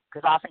non-industry?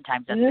 Because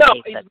oftentimes that's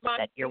the case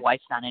that your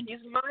wife's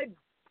non-industry.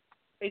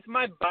 It's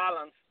my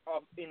balance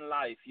in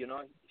life,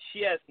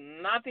 She has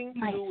nothing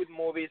to do with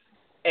movies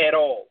at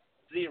all,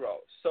 zero.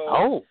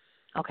 So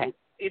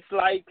it's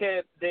like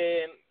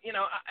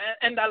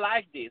and I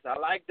like this. I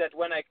like that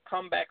when I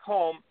come back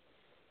home,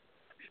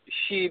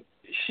 she's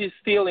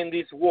still in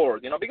this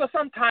world, because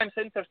sometimes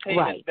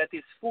entertainment that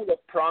is full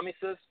of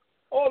promises,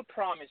 all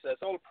promises,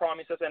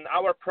 and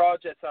our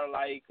projects are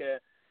like,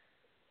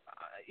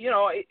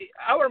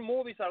 our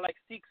movies are like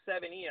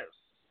 6-7 years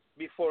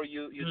before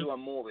you do a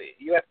movie.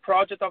 You have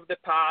project of the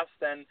past,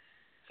 and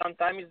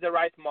sometimes it's the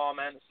right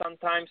moment,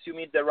 sometimes you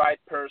meet the right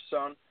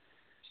person.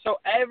 So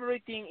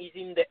everything is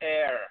in the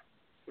air,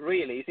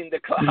 really. It's in the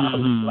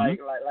clouds,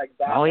 like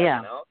that. Oh,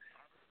 yeah.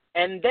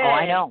 And then,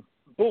 I know.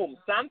 Boom,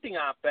 something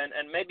happened,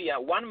 and maybe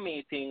one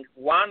meeting,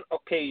 one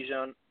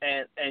occasion,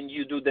 and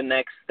you do the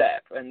next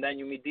step. And then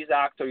you meet this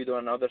actor, you do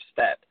another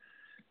step.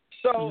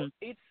 So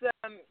it's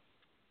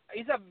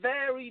a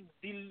very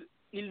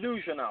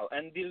illusional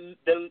and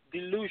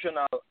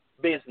delusional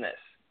business.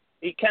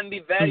 It can be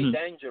very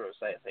dangerous,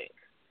 I think.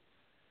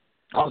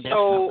 Oh,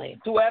 definitely.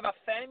 So to have a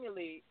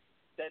family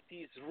that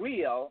is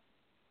real,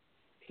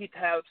 it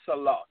helps a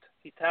lot.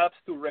 It helps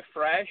to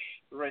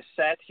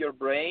reset your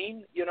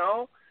brain,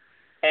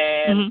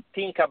 and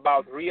think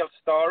about real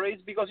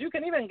stories, because you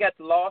can even get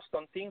lost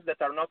on things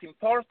that are not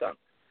important.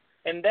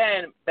 And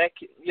then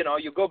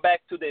you go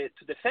back to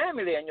the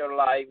family, and you're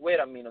like, wait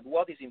a minute,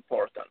 what is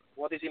important?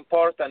 What is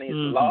important is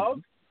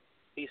love,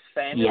 is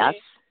family,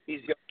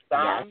 is your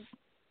son.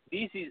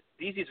 This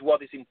is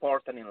what is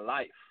important in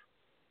life,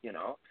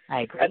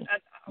 I agree.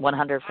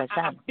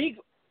 100%.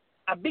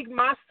 A big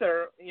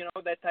master,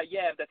 that I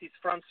have, that is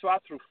François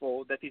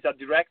Truffaut, that is a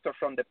director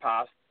from the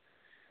past,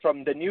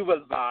 from the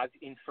Nouvelle Vague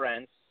in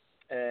France,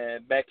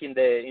 back in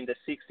the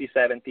 60s,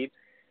 70s.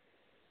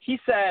 He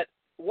said,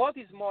 what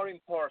is more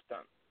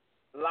important,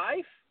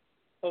 life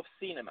or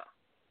cinema?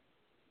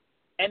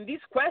 And this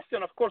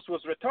question, of course,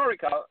 was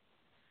rhetorical,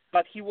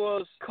 but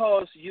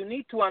because you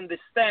need to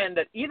understand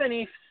that even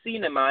if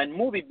cinema and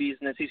movie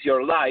business is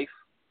your life,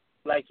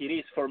 like it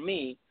is for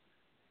me,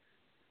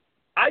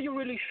 are you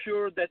really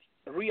sure that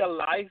real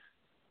life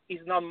is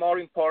not more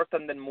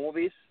important than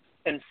movies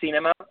and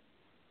cinema?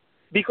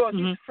 Because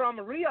it's from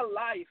real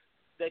life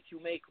that you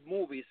make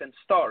movies and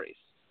stories.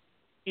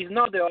 It's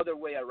not the other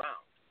way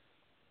around.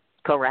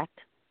 Correct.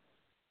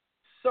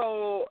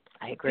 So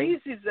I agree.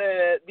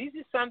 This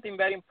is something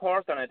very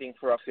important, I think,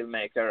 for a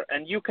filmmaker,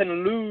 and you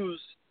can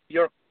lose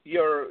your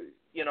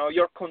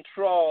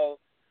control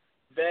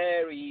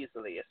very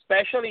easily,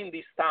 especially in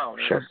this town,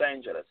 in Los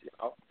Angeles.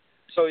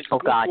 So it's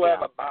good to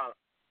have a balance.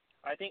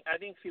 I think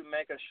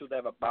filmmakers should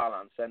have a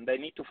balance, and they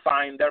need to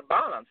find their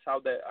balance. How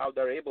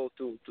they're able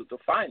to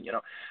find.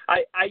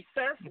 I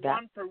surf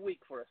one per week,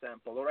 for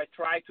example, or I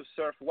try to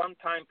surf one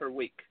time per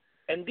week.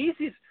 And this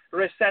is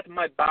reset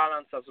my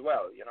balance as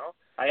well,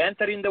 I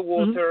enter in the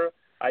water,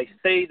 I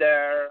stay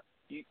there,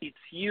 it's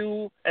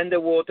you and the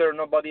water,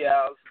 nobody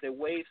else. The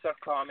waves are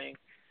coming.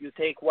 You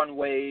take one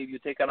wave, you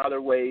take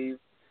another wave.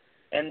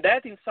 And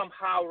that in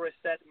somehow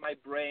reset my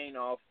brain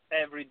of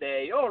every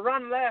day. Oh,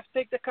 run left,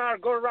 take the car,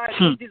 go right.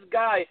 This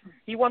guy,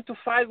 he want to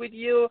fight with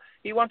you.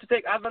 He want to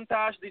take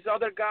advantage. This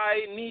other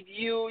guy need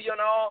you,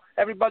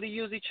 Everybody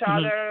use each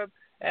other.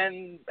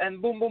 And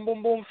boom, boom,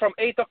 boom, boom, from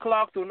 8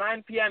 o'clock to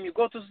 9 p.m., you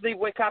go to sleep,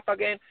 wake up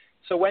again.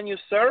 So when you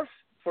surf,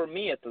 for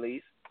me at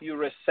least, you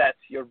reset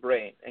your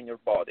brain and your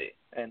body.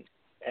 And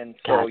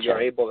so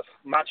you're able,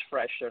 much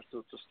fresher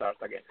to start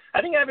again.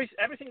 I think every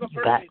single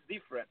person is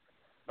different,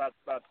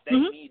 but they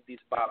need this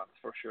balance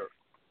for sure.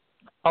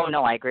 Oh,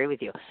 no, I agree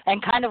with you.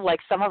 And kind of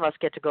like some of us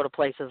get to go to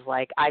places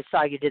like I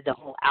saw you did the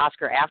whole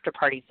Oscar after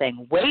party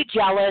thing. Way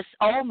jealous.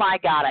 Oh, my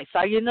God. I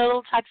saw you in a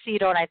little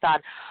tuxedo, and I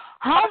thought,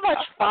 how much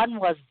fun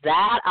was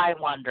that, I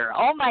wonder?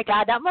 Oh, my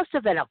God, that must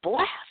have been a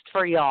blast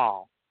for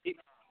y'all.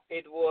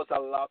 It was a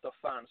lot of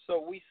fun.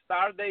 So we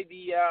started the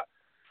idea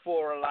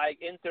for,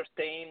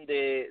 entertain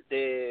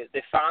the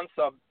fans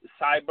of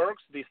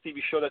Cyborgs, this TV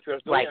show that we are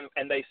doing,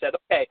 and they said,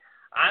 okay,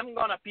 I'm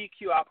going to pick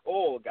you up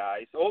all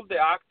the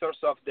actors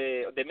of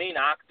the main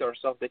actors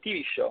of the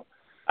TV show.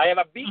 I have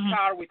a big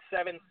car with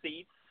 7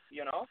 seats,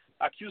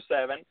 a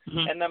Q7,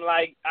 and I'm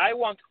like, I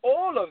want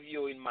all of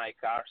you in my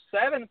car,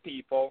 7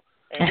 people,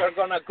 and we're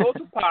going to go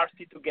to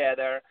party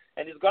together,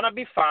 and it's going to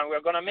be fun.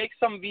 We're going to make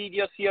some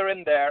videos here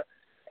and there.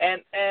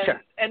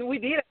 And we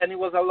did it, and it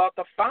was a lot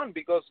of fun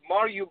because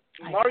more you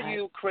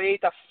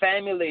create a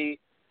family,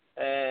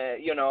 an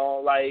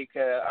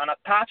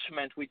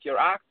attachment with your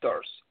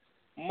actors,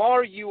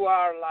 more you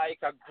are like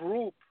a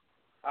group,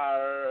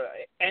 are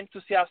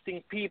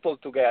enthusiastic people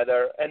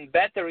together, and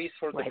better is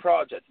for the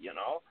project,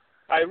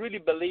 I really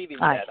believe in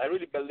that. I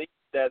really believe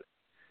that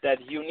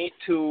you need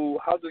to,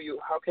 how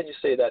can you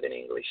say that in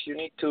English? You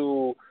need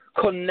to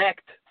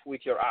connect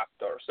with your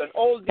actors. And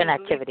all these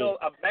little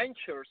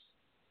adventures,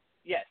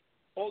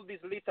 all these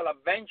little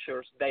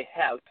adventures, they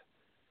help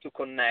to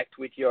connect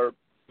with your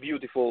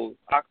beautiful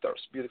actors,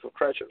 beautiful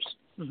creatures.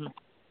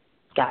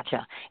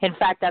 Gotcha. In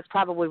fact, that's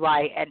probably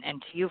why, and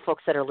to you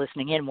folks that are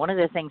listening in, one of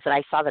the things that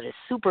I saw that is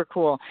super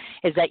cool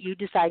is that you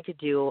decide to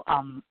do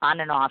on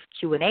and off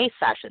Q&A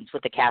sessions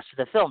with the cast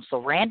of the film.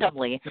 So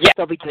randomly,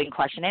 they'll be doing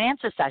question and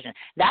answer session.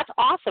 That's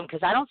awesome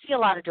because I don't see a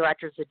lot of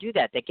directors that do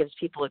that. That gives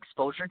people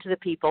exposure to the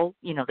people,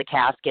 the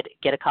cast,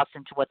 get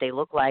accustomed to what they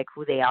look like,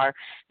 who they are.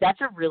 That's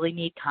a really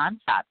neat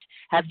concept.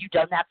 Have you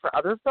done that for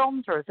other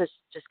films, or is this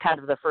just kind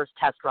of the first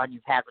test run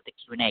you've had with the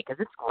Q&A? Because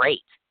it's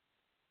great.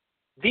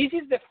 This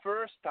is the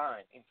first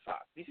time, in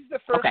fact. This is the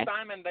first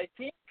time, and I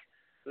think,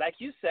 like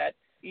you said,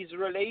 is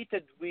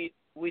related with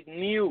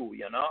new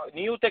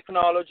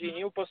technology,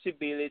 new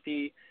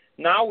possibility.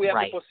 Now we have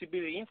the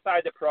possibility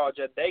inside the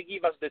project. They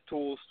give us the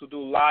tools to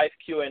do live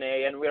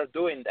Q&A, and we're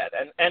doing that.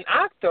 And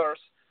actors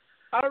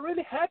are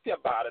really happy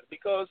about it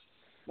because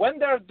when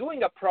they're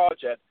doing a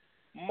project,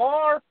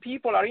 more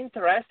people are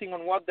interested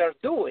in what they're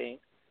doing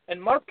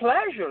and more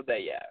pleasure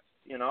they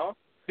have,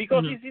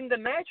 because it's in the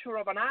nature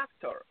of an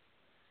actor.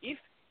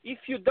 If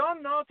you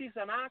don't notice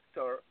an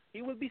actor,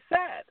 he will be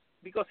sad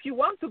because he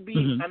wants to be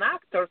an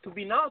actor to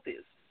be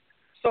noticed.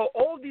 So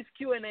all these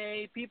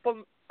Q&A,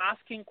 people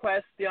asking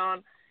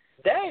questions,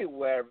 they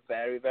were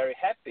very, very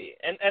happy.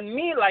 And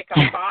me like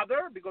a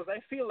father, because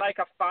I feel like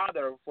a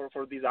father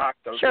for these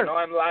actors. Sure.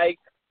 I'm like,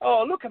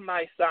 oh, look at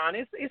my son.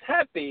 He's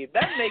happy.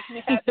 That makes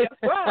me happy as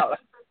well.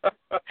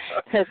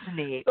 That's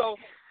neat. So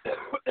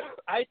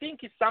I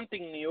think it's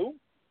something new.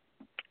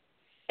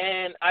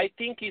 and I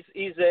think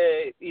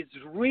it's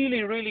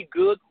really, really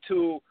good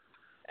to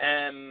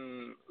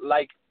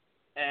like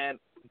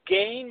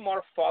gain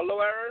more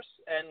followers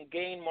and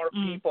gain more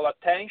people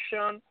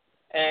attention,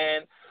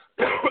 and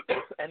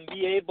and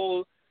be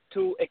able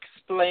to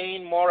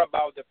explain more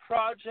about the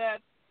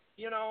project,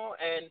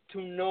 and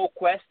to know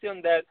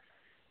questions that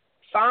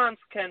fans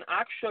can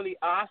actually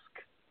ask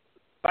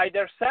by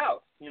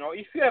themselves.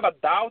 If you have a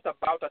doubt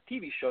about a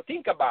TV show,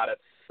 think about it.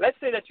 Let's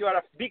say that you are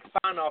a big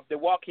fan of The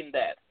Walking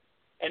Dead,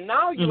 and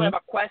now you have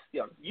a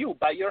question, you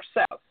by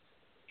yourself.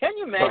 Can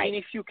you imagine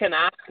if you can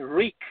ask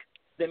Rick,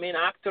 the main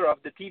actor of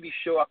the TV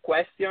show, a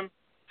question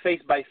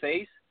face by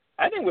face?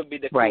 I think it would be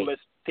the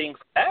coolest things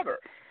ever.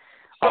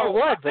 So it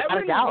would, but I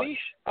really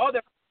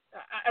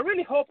I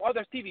really hope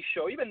other TV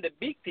show, even the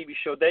big TV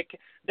show,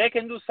 they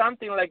can do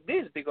something like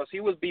this, because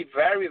it will be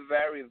very,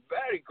 very,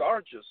 very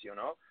gorgeous.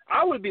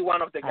 I will be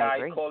one of the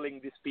guys calling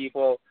these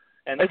people.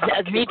 And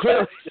me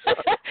too.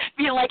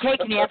 Being like, hey,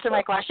 can you answer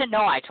my question? No,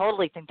 I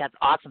totally think that's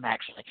awesome,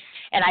 actually.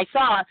 And I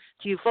saw,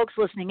 to you folks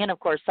listening in,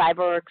 of course,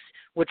 Cyborgs,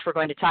 which we're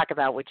going to talk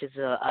about, which is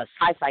a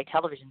sci-fi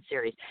television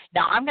series.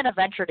 Now, I'm going to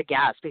venture to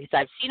guess, because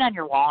I've seen on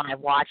your wall and I've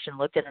watched and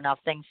looked at enough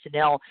things to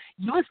know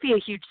you must be a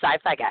huge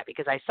sci-fi guy,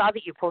 because I saw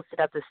that you posted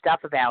up this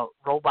stuff about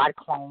robot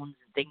clones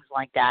and things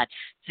like that.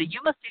 So you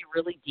must be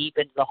really deep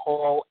into the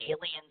whole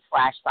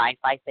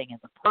alien/sci-fi thing as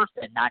a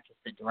person, not just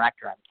the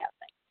director, I'm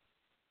guessing.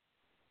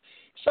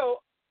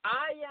 So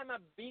I am a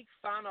big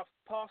fan of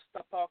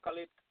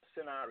post-apocalypse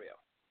scenario.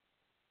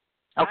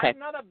 Okay. I'm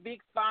not a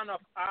big fan of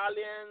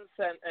aliens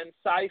and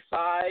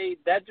sci-fi,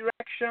 that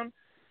direction,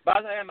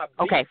 but I am a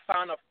big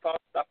fan of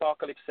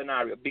post-apocalypse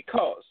scenario,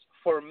 because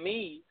for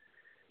me,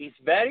 it's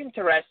very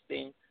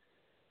interesting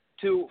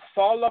to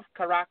follow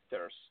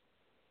characters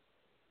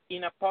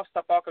in a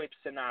post-apocalypse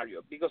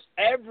scenario, because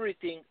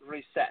everything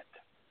reset.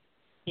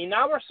 In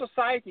our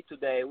society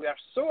today, we are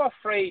so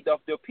afraid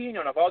of the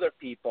opinion of other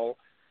people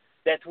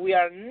that we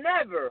are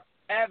never,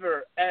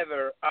 ever,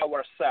 ever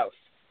ourselves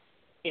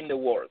in the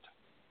world.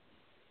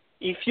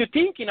 If you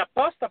think in a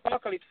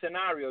post-apocalypse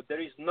scenario, there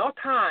is no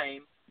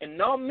time and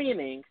no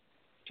meaning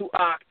to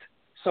act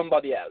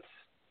somebody else.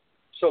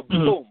 So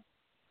boom,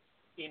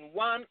 in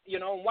one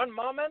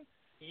moment,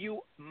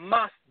 you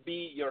must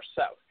be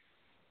yourself,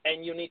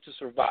 and you need to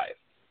survive.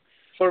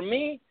 For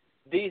me,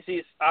 this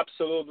is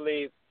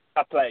absolutely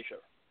a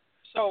pleasure.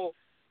 So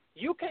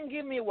you can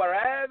give me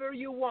wherever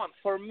you want.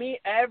 For me,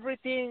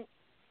 everything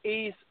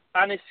is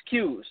an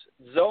excuse.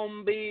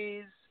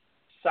 Zombies,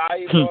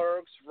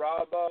 cyborgs,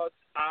 robots,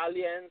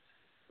 aliens,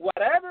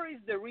 whatever is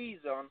the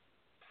reason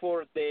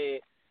for the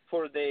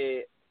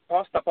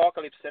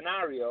post-apocalypse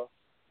scenario,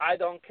 I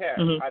don't care.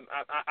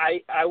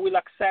 I will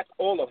accept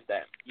all of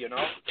them.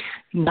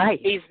 Nice.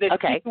 It's the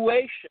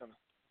situation.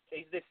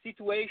 It's the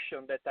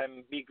situation that I'm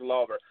a big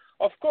lover.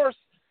 Of course,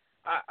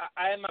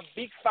 I am a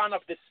big fan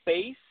of the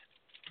space,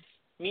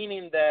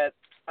 meaning that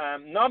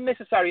not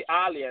necessarily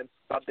aliens,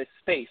 but the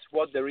space,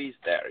 what there is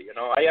there.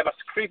 I have a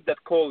script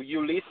that called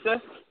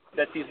Ulysses,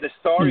 that is the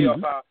story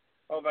of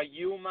a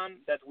human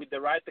that with the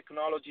right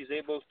technology is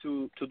able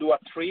to do a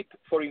trip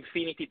for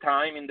infinity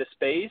time in the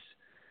space.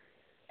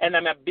 And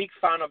I'm a big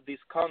fan of this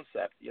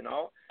concept,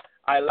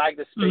 I like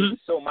the space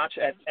so much,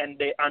 and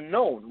the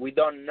unknown, we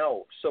don't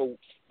know. So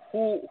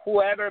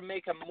whoever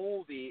make a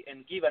movie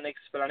and give an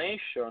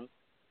explanation,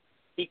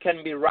 it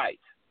can be right,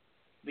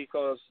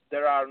 because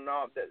there are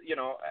no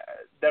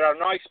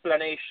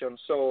explanations.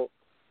 So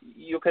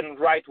you can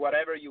write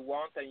whatever you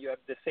want, and you have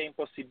the same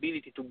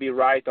possibility to be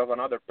right of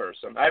another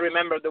person. I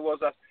remember there was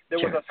a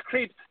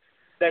script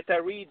that I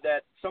read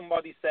that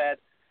somebody said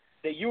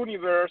the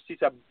universe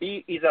is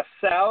a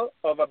cell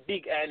of a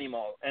big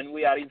animal, and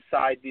we are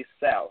inside this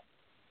cell.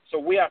 So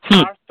we are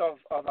part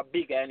of a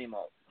big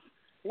animal.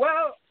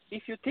 Well,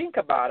 if you think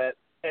about it,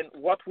 and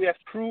what we have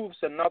proofs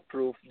and not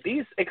proof,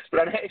 this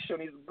explanation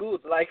is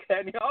good like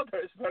any other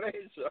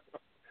explanation.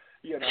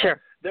 Sure.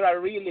 There are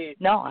really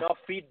no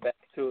feedback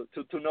to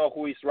know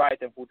who is right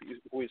and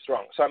who is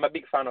wrong. So I'm a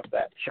big fan of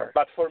that. Sure.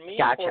 But for me,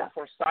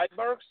 for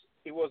Cyborgs,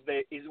 it was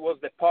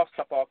the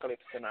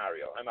post-apocalypse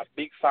scenario. I'm a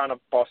big fan of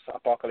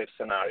post-apocalypse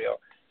scenario,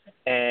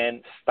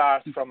 and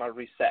start from a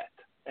reset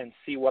and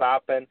see what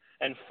happened,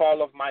 and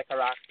follow my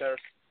characters,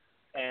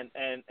 and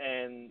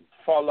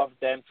follow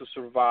them to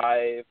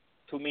survive,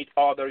 to meet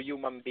other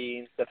human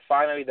beings that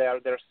finally they are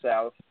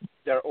themselves.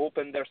 They're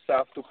open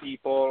themselves to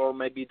people, or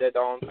maybe they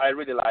don't. I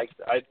really like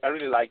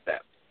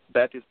that.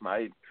 That is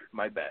my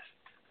best.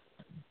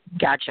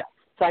 Gotcha.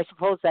 So I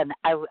suppose then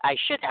I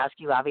should ask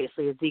you,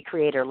 obviously, as the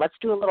creator, let's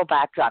do a little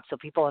backdrop so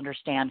people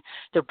understand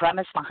the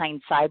premise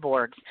behind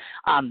Cyborgs.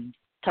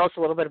 Tell us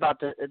a little bit about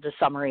the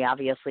summary,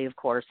 obviously, of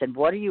course, and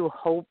what are you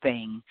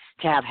hoping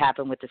to have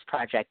happen with this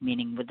project?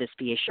 Meaning, would this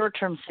be a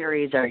short-term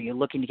series? Are you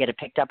looking to get it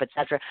picked up, et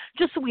cetera?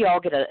 Just so we all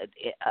get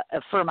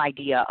a firm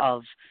idea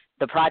of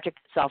the project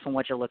itself and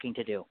what you're looking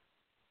to do.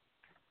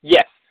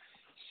 Yes.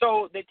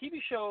 So the TV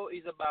show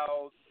is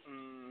about,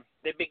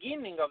 the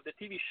beginning of the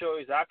TV show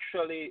is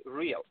actually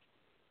real,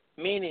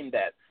 meaning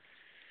that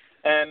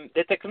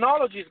the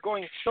technology is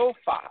going so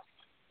fast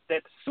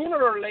that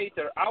sooner or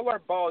later our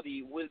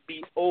body will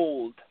be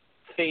old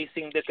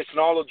facing the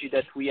technology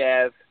that we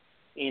have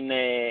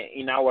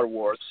in our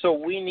world. So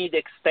we need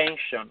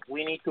extension.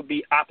 We need to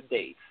be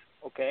updated.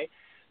 Okay.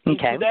 In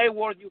today's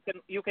world,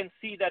 you can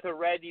see that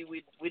already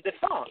with the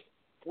phone.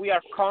 We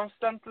are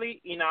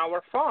constantly in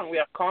our phone. We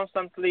are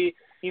constantly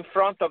in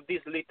front of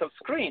this little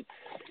screen,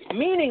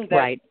 meaning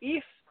that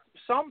if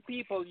some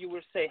people you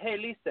will say, hey,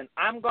 listen,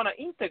 I'm going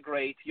to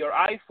integrate your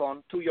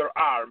iPhone to your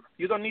arm.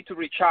 You don't need to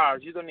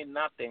recharge. You don't need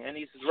nothing. And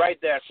it's right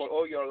there for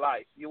all your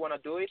life. You want to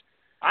do it?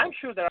 I'm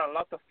sure there are a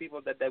lot of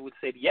people that they would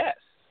say yes.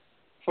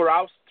 For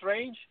how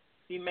strange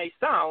it may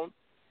sound,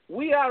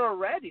 we are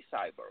already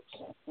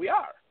cyborgs. We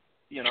are,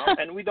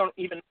 and we don't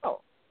even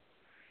know.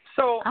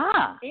 So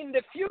in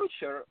the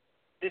future,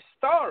 the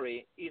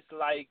story is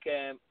like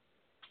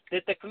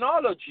the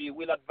technology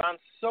will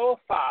advance so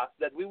fast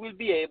that we will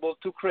be able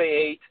to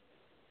create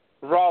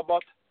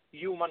robot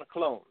human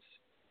clones.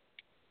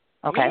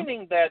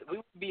 Meaning that we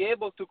will be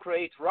able to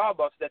create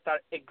robots that are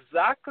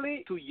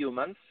exactly to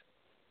humans,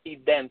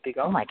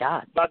 identical. Oh my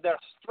God. But they're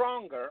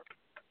stronger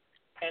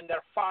and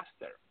they're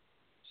faster.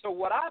 So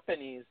what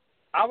happened is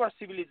our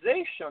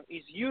civilization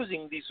is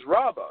using these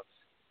robots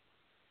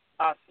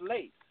as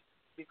slaves.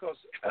 Because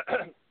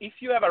if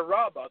you have a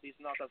robot, it's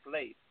not a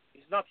slave.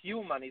 It's not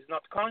human. It's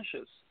not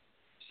conscious.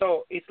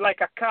 So it's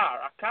like a car.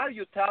 A car,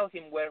 you tell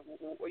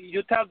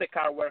the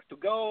car where to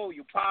go.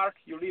 You park.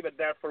 You leave it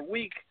there for a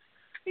week.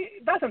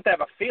 It doesn't have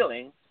a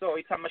feeling. So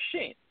it's a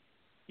machine.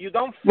 You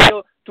don't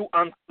feel to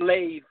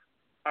enslave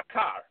a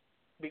car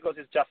because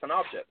it's just an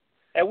object.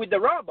 And with the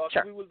robots,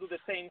 we will do the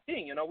same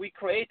thing. We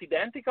create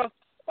identical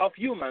of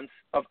humans,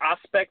 of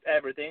aspect,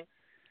 everything.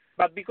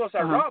 But because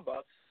are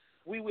robots,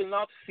 we will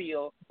not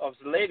feel of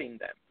slaving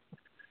them.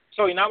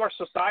 So in our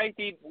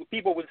society,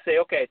 people will say,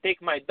 okay, take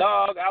my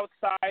dog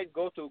outside,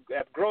 go to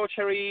get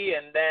grocery,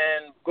 and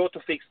then go to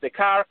fix the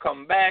car,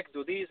 come back,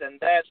 do this and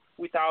that,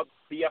 without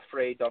be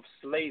afraid of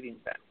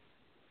slaving them.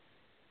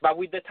 But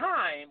with the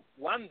time,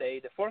 one day,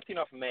 the 14th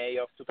of May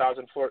of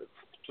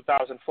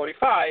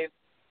 2045,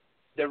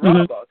 the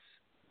robots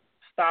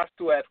start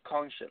to have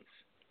conscience.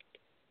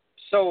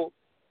 So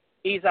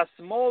it's a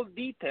small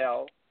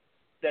detail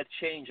that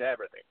changes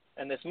everything.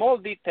 And the small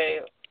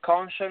detail,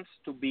 conscience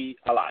to be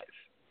alive.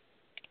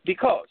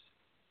 Because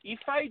if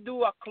I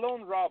do a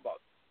clone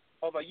robot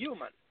of a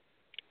human,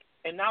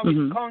 and now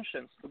it's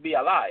conscious to be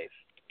alive,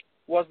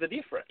 what's the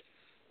difference?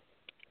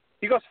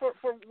 Because for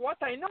what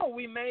I know,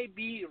 we may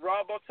be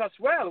robots as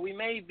well. We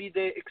may be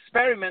the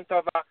experiment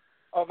of a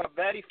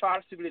very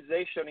far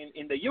civilization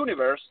in the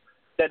universe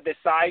that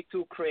decide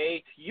to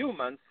create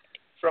humans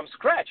from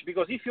scratch.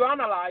 Because if you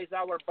analyze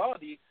our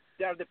body,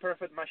 they are the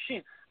perfect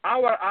machine.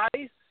 Our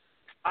eyes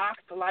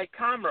act like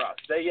cameras.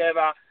 They have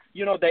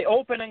they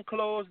open and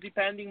close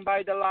depending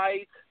by the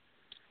light.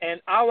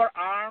 And our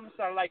arms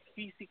are like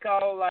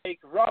physical, like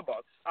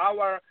robots.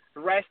 Our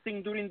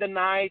resting during the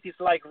night is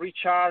like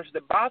recharge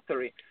the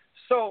battery.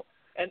 So,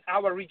 and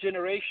our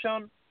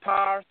regeneration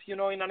part, in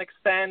an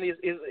extent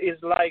is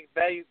like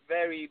very,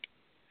 very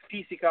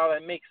physical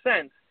and makes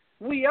sense.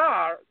 We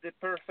are the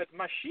perfect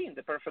machine,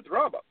 the perfect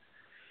robot.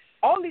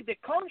 Only the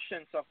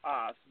conscience of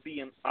us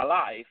being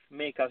alive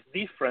make us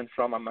different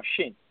from a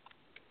machine.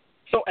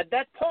 So at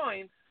that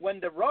point, when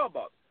the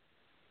robots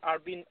are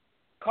being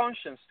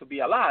conscious to be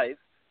alive,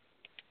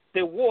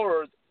 the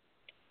world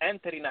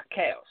entering a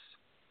chaos.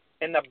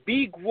 And a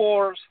big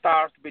war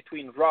starts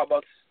between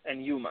robots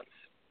and humans.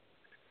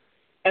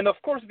 And of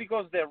course,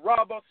 because the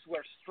robots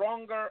were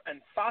stronger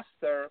and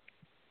faster,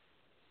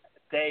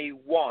 they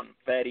won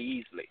very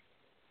easily.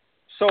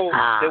 So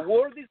the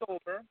world is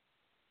over.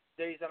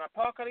 There is an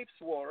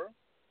apocalypse war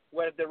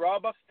where the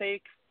robots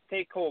take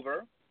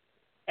over.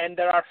 And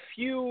there are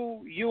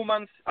few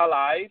humans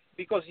alive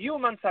because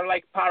humans are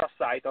like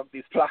parasites of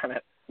this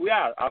planet. We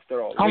are,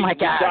 after all. My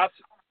God. We just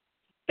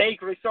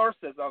take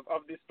resources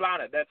of this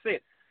planet. That's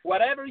it.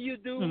 Whatever you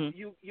do,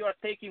 you are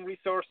taking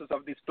resources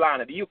of this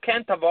planet. You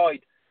can't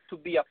avoid to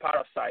be a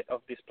parasite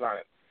of this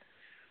planet.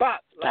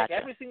 But like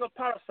every single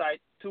parasite,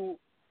 to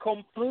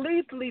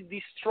completely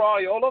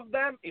destroy all of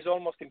them is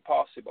almost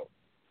impossible.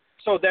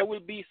 So there will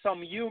be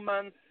some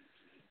humans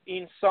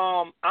in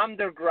some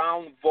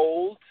underground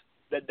vault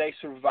that they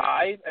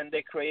survive and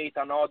they create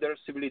another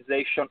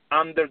civilization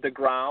under the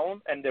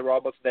ground, and the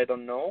robots, they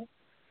don't know.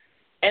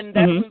 And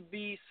there will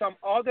be some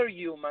other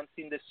humans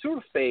in the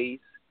surface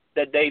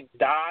that they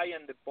die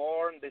and they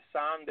born, the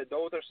son, the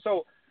daughter.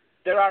 So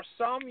there are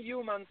some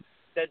humans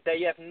that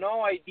they have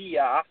no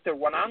idea after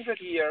 100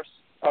 years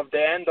of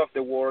the end of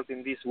the world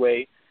in this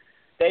way.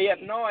 They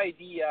have no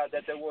idea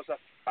that there was a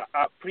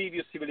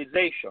previous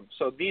civilization.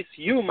 So these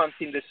humans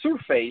in the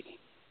surface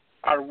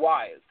are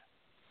wild.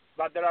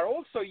 But there are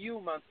also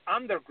humans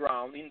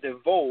underground in the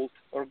vault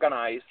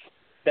organized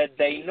that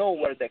they know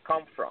where they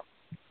come from.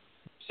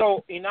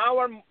 So in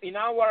our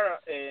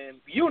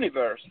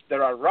universe,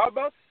 there are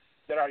robots,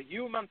 there are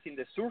humans in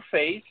the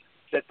surface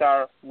that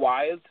are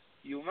wild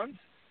humans,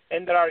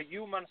 and there are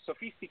humans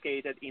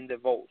sophisticated in the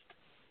vault.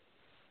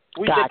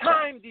 With Gotcha. the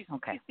time, these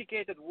Okay.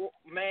 sophisticated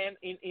men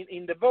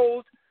in the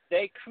vault,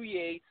 they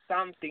create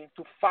something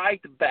to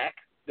fight back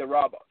the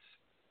robots.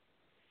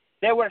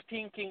 They were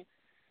thinking,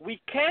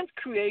 we can't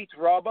create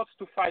robots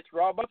to fight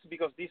robots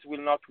because this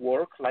will not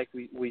work like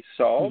we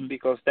saw,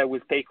 because they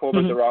will take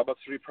over the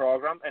robots,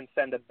 reprogram, and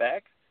send it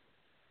back.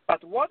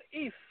 But what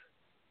if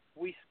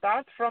we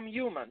start from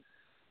humans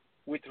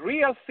with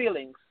real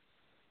feelings,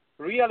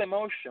 real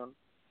emotion,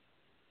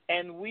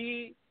 and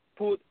we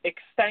put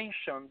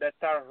extensions that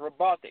are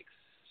robotics,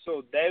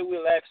 so they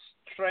will have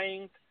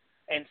strength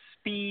and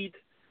speed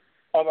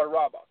of a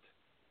robot.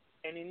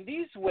 And in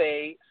this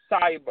way,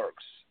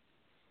 cyborgs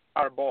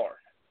are born.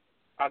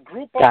 A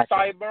group of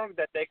cyborgs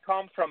that they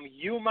come from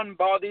human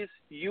bodies,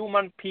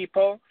 human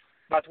people,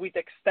 but with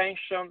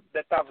extensions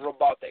that are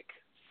robotic.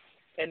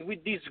 And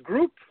with this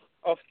group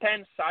of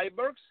 10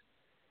 cyborgs,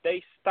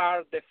 they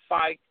start the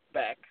fight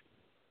back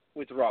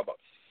with robots.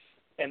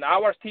 And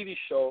our TV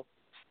show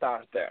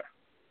starts there.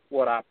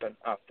 What happened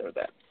after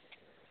that?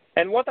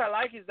 And what I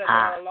like is that there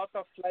are a lot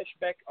of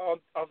flashback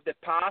of the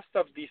past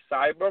of these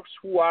cyborgs.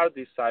 Who are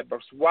these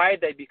cyborgs? Why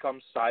they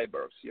become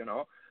cyborgs, you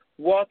know?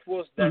 What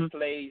was their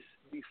place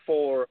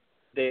before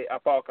the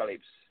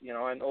apocalypse, you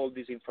know, and all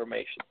this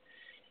information.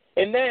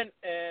 And then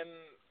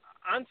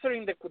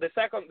answering the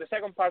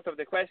second part of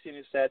the question,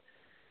 you said,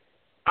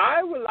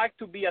 I would like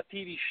to be a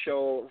TV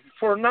show.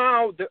 For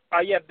now,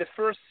 I have the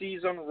first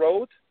season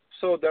wrote,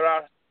 so there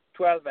are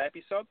 12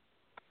 episodes,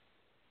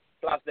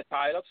 plus the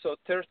pilot, so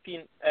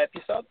 13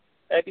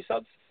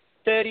 episodes,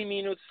 30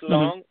 minutes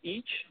long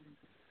each.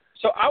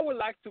 So I would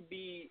like to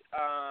be,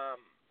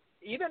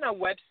 even a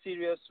web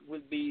series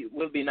will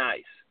be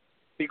nice,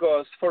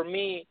 because for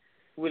me,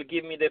 will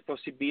give me the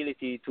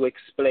possibility to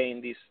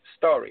explain this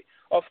story.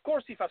 Of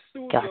course, if a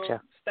studio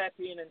step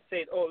in and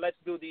said, oh, let's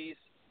do this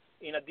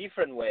in a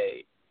different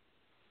way,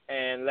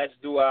 and let's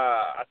do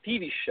a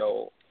TV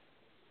show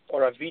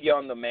or a video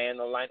on demand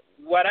online,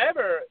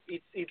 whatever,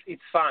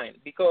 it's fine,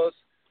 because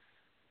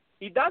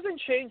it doesn't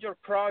change your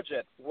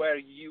project where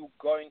you're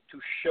going to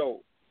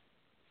show.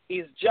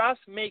 It's just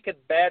make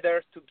it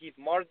better, to give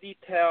more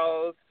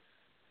details,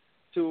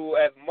 to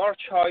have more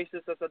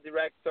choices as a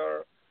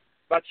director.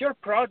 But your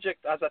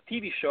project as a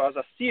TV show, as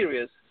a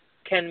series,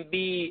 can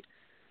be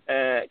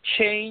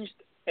changed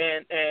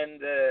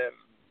and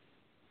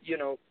you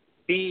know,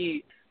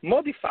 be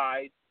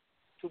modified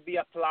to be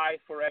applied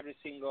for every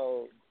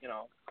single, you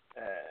know,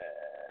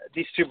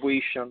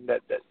 distribution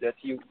that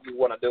you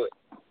want to do it.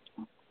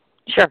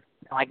 Sure.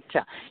 I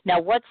gotcha. Now,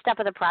 what step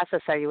of the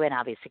process are you in,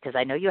 obviously? Because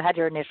I know you had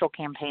your initial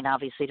campaign,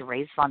 obviously, to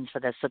raise funds for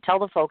this. So tell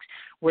the folks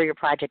where your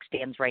project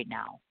stands right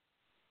now.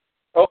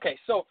 Okay,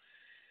 so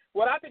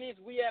what happened is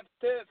we have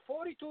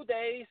 42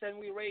 days and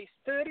we raised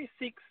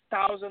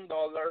 $36,000.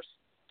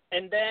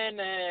 And then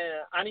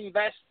an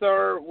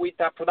investor with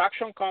a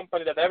production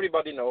company that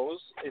everybody knows,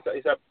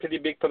 is a pretty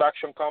big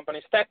production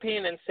company, stepped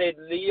in and said,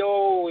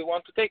 Leo, we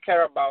want to take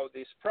care about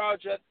this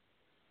project,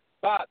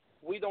 but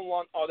we don't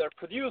want other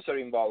producer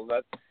involved.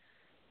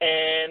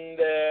 And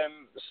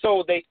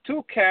so they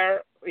took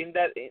care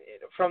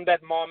from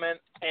that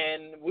moment,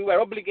 and we were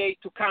obligated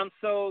to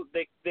cancel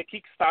the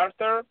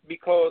Kickstarter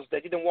because they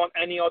didn't want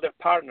any other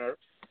partner.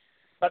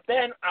 But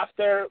then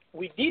after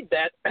we did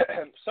that,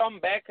 some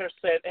backers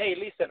said, hey,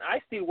 listen,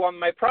 I still want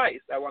my prize.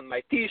 I want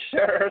my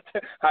T-shirt.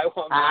 I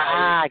want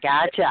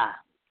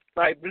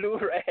my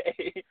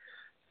Blu-ray.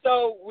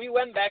 So we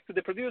went back to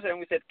the producer and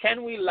we said,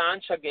 can we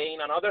launch again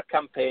another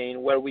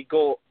campaign where we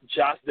go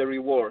just the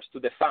rewards to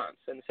the fans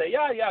and say,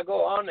 yeah,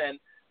 go on, and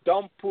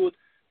don't put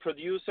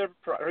producer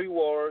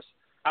rewards,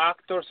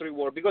 actors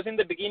reward. Because in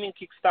the beginning,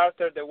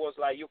 Kickstarter, there was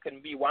like, you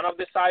can be one of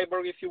the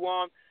cyborg if you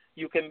want.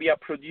 You can be a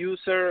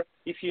producer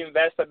if you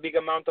invest a big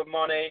amount of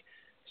money.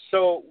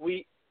 So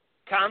we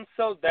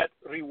canceled that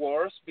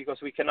rewards because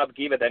we cannot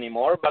give it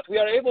anymore. But we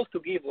are able to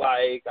give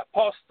like a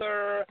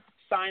poster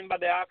signed by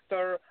the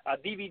actor, a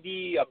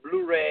DVD, a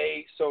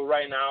Blu-ray. So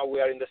right now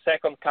we are in the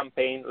second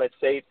campaign, let's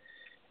say.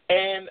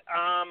 And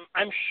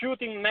I'm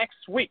shooting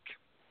next week.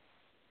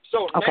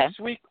 So next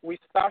week we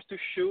start to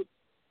shoot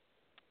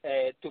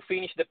to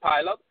finish the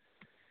pilot.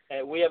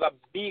 We have a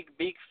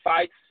big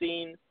fight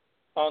scene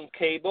on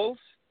cables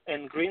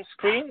and green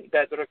screen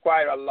that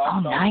require a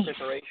lot of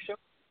preparation.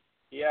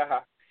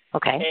 Yeah.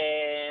 Okay.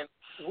 And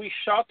we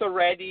shot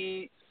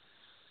already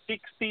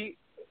 60,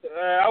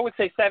 I would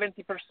say 70%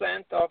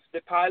 of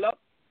the pilot.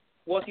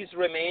 What is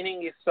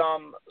remaining is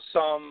some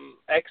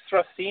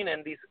extra scene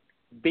and this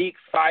big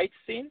fight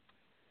scene.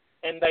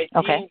 And I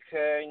think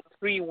in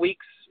 3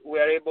 weeks we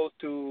are able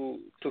to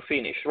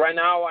finish. Right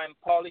now I'm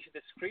polishing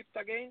the script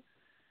again,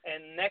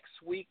 and next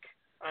week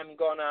I'm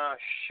gonna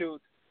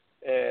shoot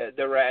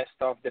the rest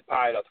of the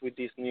pilot with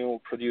this new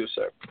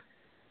producer.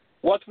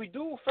 What we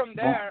do from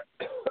there,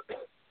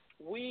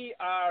 we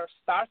are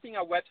starting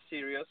a web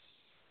series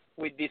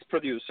with this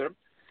producer,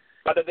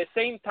 but at the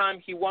same time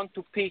he wants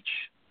to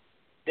pitch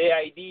the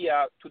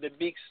idea to the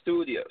big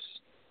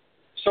studios.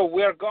 So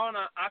we're going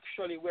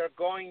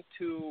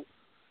to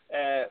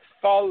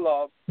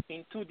follow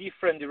in two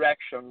different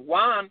directions.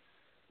 One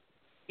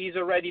is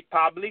already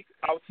public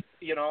out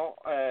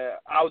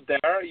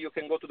there. You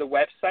can go to the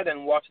website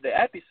and watch the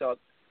episode.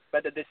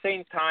 But at the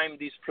same time,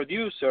 this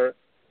producer,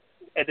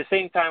 at the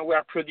same time we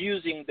are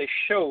producing the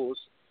shows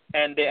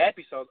and the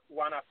episode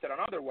one after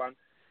another one,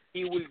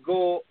 he will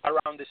go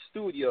around the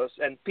studios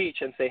and pitch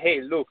and say,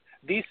 hey, look,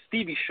 this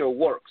TV show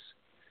works.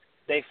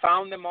 They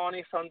found the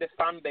money from the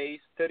fan base,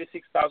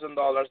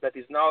 $36,000, that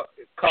is not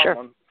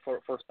common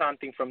for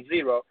something from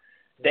zero.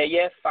 They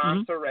have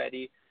fans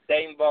already.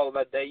 They involve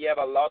it. They have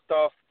a lot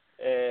of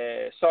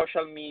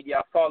social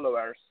media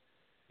followers.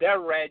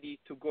 They're ready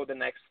to go the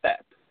next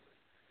step.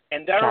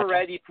 And they're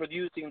already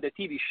producing the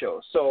TV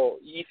show. So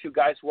if you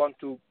guys want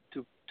to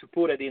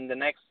put it in the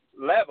next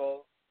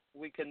level,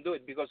 we can do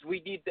it because we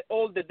did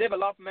all the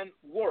development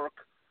work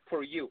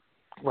for you.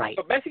 Right.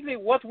 So basically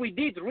what we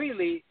did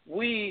really,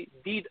 we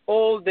did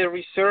all the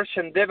research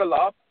and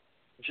develop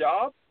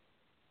job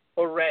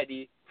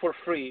already for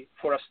free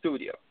for a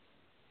studio.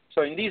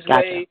 So in this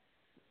way,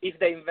 if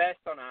they invest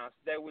on us,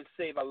 they will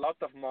save a lot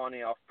of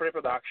money of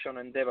pre-production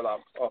and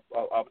develop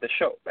of the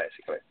show,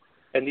 basically.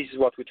 And this is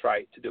what we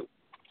try to do.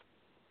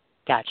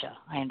 Gotcha.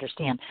 I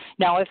understand.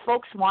 Now, if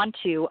folks want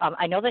to,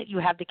 I know that you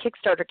have the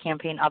Kickstarter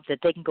campaign up that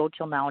they can go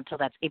till now until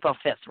that's April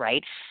 5th,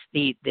 right?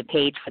 The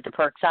page with the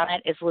perks on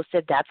it is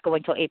listed. That's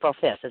going till April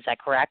 5th. Is that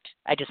correct?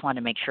 I just wanted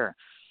to make sure.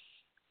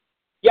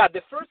 Yeah,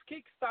 the first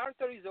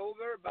Kickstarter is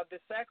over, but the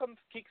second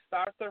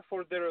Kickstarter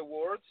for the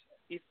rewards,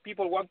 if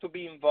people want to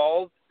be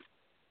involved,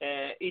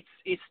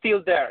 it's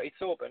still there.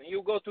 It's open.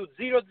 You go to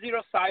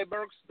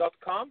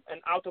 00cyborgs.com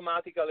and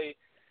automatically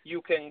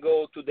you can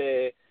go to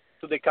the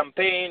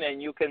campaign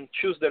and you can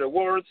choose the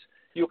rewards.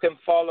 You can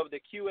follow the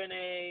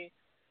Q&A.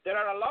 There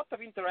are a lot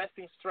of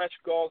interesting stretch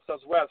goals as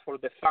well for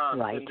the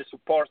fans and the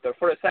supporter.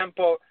 For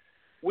example,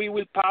 we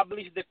will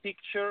publish the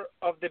picture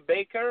of the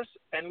bakers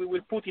and we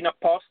will put in a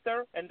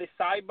poster, and the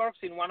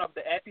cyborgs in one of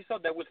the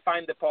episodes that will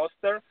find the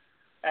poster.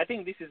 I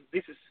think this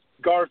is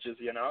gorgeous,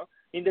 you know.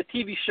 In the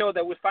TV show,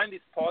 they will find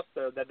this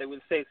poster that they will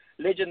say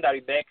legendary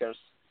bakers,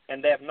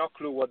 and they have no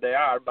clue what they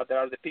are, but there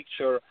are the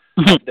picture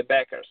of the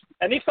bakers.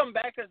 And if some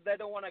bakers, they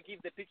don't want to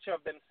give the picture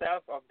of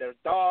themselves, of their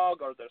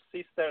dog or their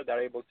sister,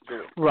 they're able to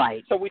do it.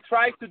 Right. So we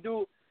try to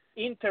do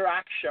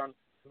interaction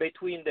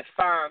between the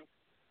fans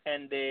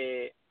and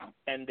the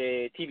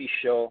TV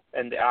show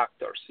and the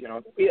actors, you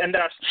know. And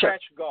there are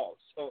stretch goals.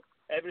 So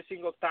every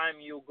single time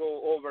you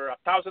go over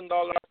 $1,000,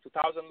 $2,000,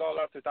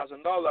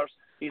 $2,000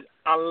 is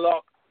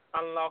unlock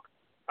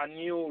a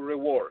new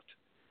reward.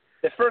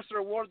 The first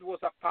reward was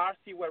a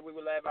party where we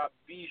will have a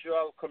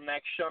visual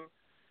connection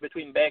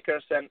between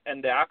bakers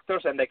and the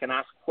actors, and they can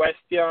ask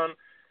questions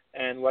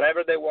and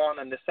whatever they want.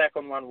 And the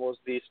second one was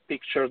this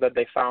picture that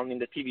they found in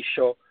the TV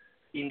show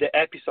in the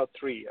episode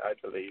 3, I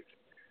believe.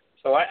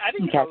 So I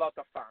think it's a lot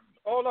of fun.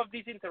 All of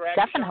these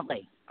interactions.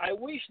 Definitely. I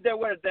wish they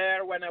were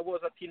there when I was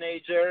a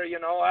teenager. You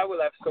know, I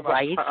will have so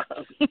much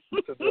fun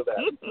to do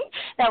that.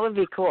 That would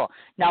be cool.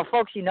 Now,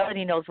 folks, you know that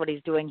he knows what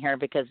he's doing here,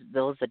 because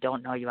those that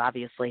don't know you,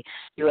 obviously,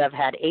 you have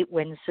had 8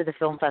 wins to the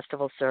film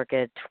festival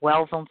circuit,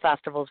 12 film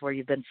festivals where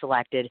you've been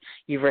selected.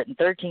 You've written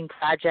 13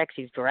 projects.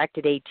 You've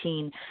directed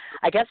 18.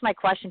 I guess my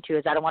question to you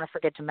is, I don't want to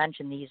forget to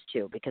mention these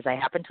 2, because I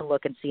happen to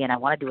look and see, and I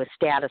want to do a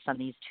status on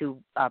these 2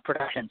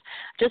 productions.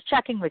 Just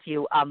checking with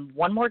you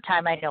one more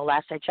time. I know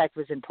last I checked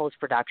was in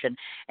post-production.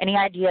 Any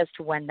idea as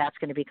to when that's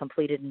going to be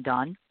completed and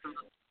done?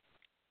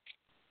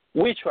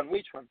 Which one?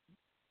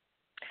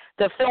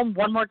 The film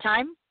One More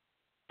Time?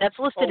 That's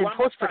listed in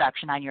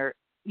post-production on your...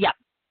 Yeah.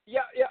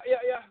 Yeah.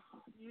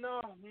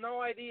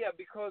 No idea,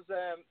 because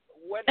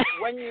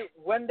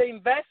when the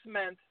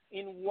investment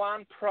in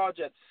one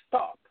project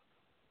stop,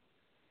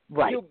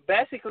 you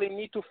basically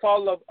need to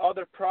follow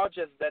other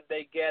projects that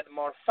they get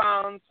more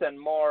funds and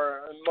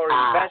more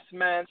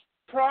investment.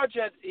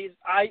 Project is,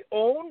 I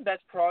own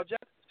that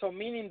project, so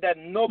meaning that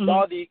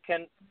nobody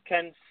can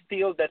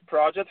steal that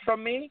project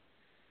from me.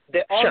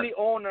 The only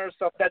owners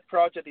of that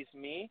project is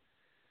me.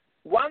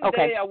 One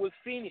day I will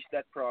finish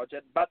that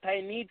project, but I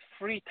need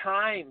free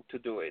time to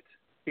do it,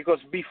 because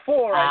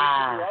before I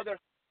need to do other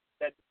things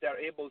that they're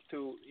able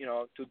to, you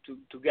know,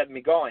 to get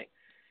me going.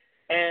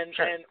 And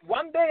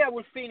one day I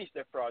will finish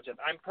the project.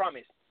 I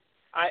promise.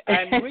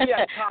 I'm really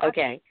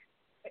attached.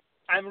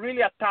 I'm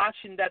really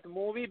attached in that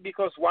movie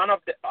because one of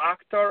the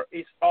actors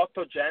is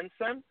Otto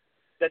Jensen,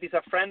 that is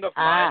a friend of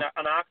mine,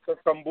 an actor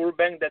from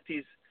Burbank that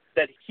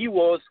he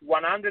was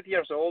 100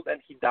 years old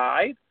and he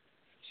died.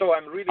 So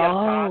I'm really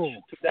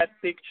attached to that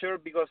picture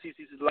because it's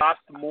his last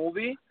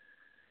movie.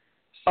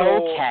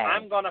 So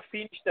I'm going to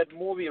finish that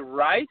movie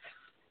right,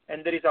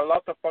 and there is a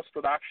lot of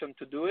post-production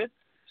to do it.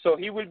 So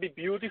he will be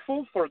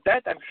beautiful. For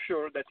that, I'm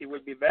sure that he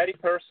will be very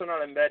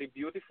personal and very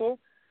beautiful.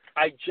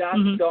 I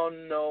just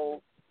don't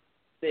know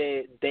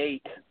the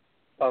date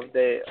of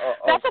the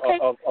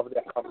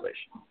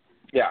accomplishment.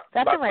 Yeah,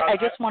 that's all right. I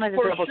just wanted to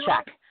double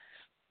check.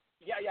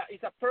 Yeah,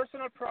 it's a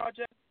personal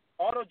project.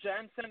 Otto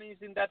Jensen is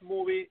in that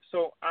movie,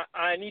 so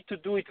I need to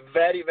do it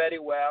very, very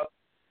well,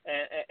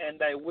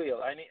 and I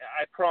will. I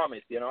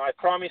promise. You know, I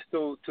promise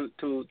to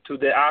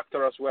the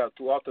actor as well,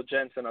 to Otto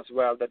Jensen as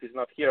well, that is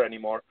not here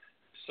anymore.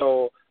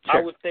 So Sure.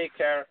 I will take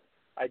care.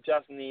 I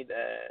just need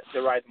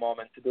the right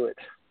moment to do it.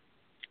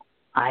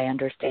 I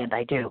understand.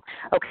 I do.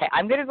 Okay,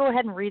 I'm going to go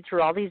ahead and read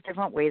through all these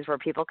different ways where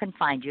people can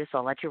find you. So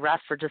I'll let you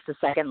rest for just a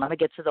second. Let me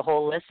get to the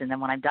whole list, and then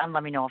when I'm done,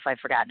 let me know if I've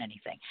forgotten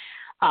anything.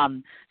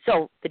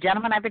 So the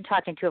gentleman I've been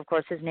talking to, of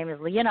course, his name is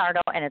Leonardo,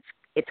 and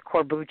it's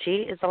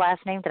Corbucci is the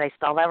last name. Did I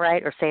spell that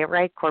right or say it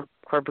right?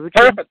 Corbucci?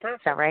 Perfect. Is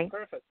that right?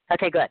 Perfect.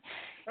 Okay, good.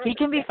 Perfect. He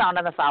can be found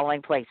on the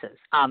following places.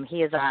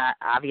 He is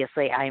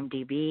obviously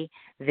IMDb,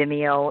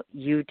 Vimeo,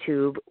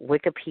 YouTube,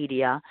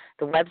 Wikipedia.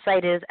 The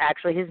website is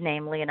actually his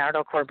name,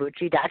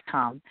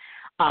 LeonardoCorbucci.com.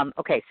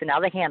 Okay, so now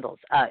the handles.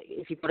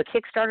 If you go to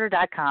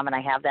Kickstarter.com, and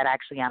I have that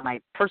actually on my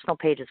personal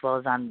page as well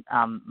as on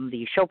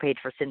the show page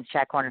for Sin's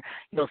Chat Corner,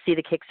 you'll see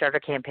the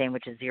Kickstarter campaign,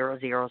 which is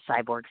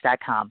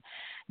 00cyborgs.com.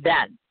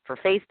 Then, for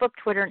Facebook,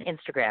 Twitter, and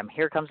Instagram,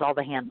 here comes all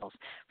the handles.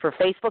 For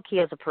Facebook, he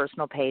has a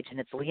personal page, and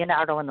it's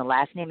Leonardo, and the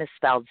last name is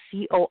spelled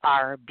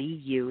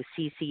Corbucci.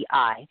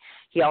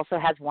 He also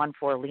has one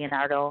for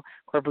Leonardo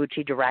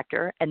Corbucci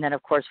Director, and then,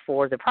 of course,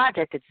 for the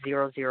project, it's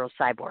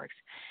 00cyborgs.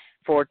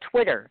 For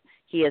Twitter,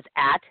 he is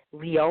at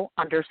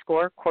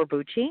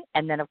Leo_Corbucci,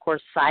 and then, of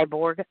course,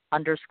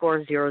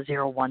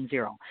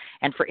 Cyborg_0010.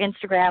 And for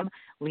Instagram,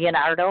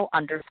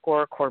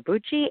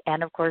 Leonardo_Corbucci,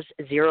 and, of course,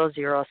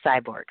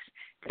 00cyborgs.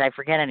 Did I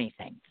forget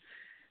anything?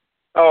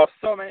 Oh,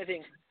 so many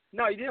things.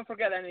 No, you didn't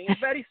forget anything.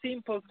 It's very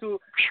simple to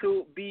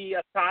be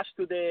attached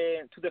to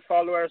the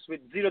followers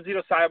with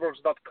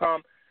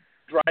 00cyborgs.com.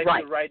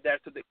 Drive you right there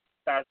to the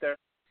starter.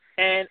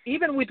 And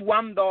even with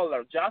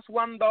 $1, just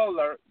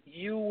 $1,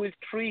 you will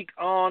click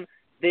on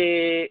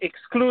the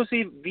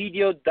exclusive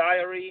video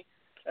diary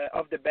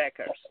of the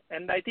backers.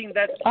 And I think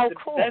that's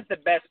that's the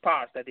best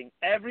part. I think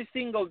every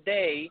single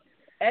day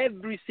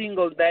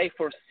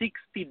for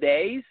 60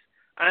 days,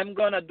 I'm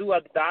going to do a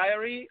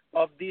diary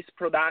of this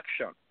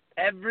production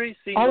every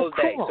single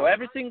day. So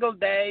every single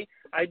day,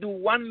 I do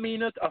 1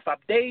 minute of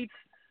updates.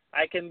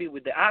 I can be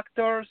with the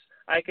actors.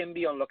 I can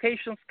be on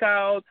location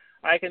scout.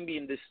 I can be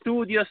in the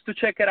studios to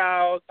check it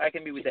out. I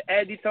can be with the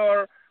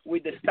editor,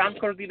 with the stunt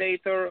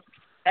coordinator.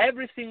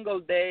 Every single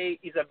day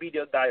is a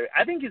video diary.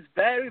 I think it's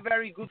very,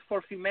 very good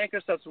for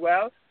filmmakers as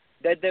well,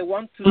 that they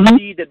want to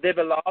see the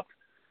develop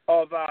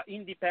of an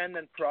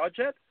independent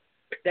project.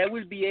 They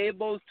will be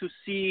able to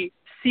see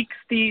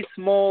 60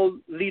 small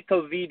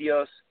little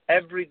videos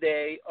every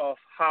day of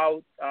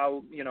how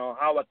a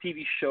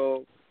TV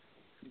show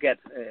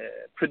gets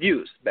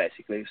produced,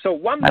 basically. So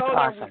 $1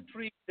 will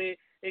treat the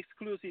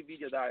exclusive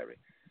video diary.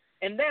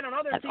 And then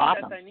another thing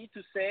that I need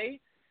to say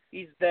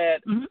is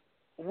that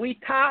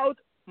without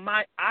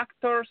my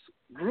actors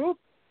group,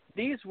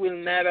 this will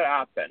never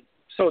happen.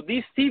 So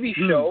this TV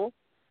show,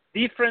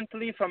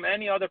 differently from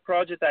any other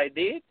project I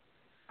did,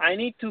 I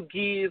need to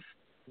give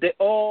the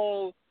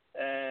all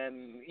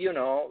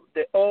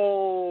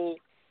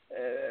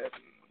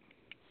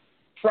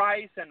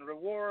prize and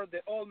reward,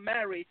 the all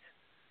merit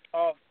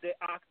of the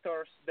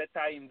actors that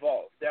I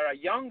involve. They're a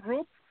young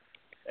group,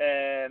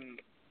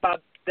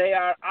 but they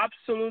are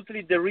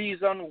absolutely the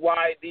reason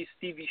why this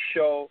TV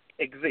show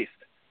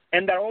exists.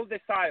 And they're all the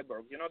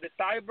cyborgs. You know,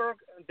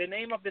 the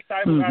name of the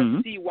cyborg are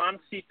C1,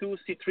 C2,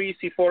 C3,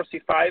 C4,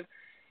 C5,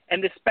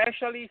 and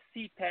especially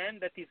C10,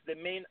 that is the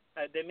main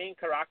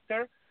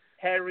character,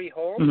 Harry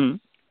Holmes,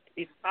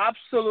 is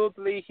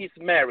absolutely his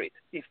merit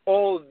if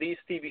all these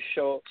TV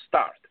shows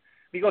start.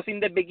 Because in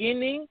the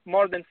beginning,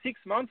 more than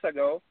 6 months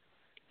ago,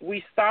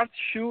 we start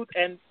shoot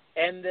and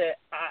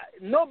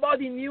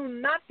nobody knew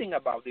nothing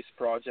about this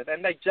project.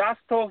 And I just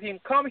told him,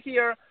 come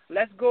here,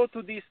 let's go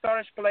to this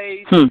storage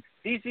place.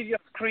 This is your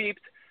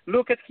script.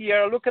 Look at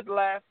here, look at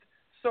left.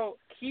 So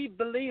he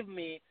believed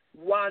me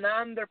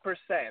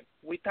 100%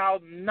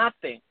 without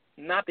nothing,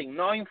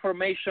 no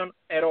information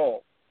at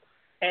all.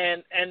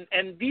 And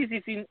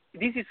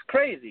this is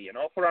crazy, you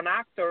know, for an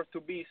actor to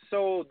be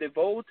so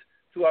devoted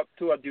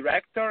to a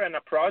director and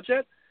a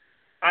project.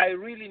 I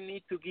really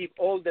need to give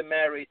all the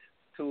merit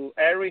to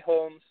Harry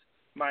Holmes,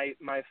 my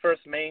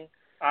first main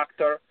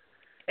actor,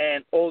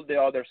 and all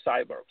the other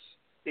cyborgs.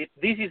 This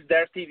is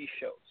their TV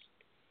shows,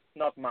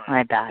 not mine.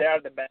 I bet. They are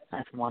the best.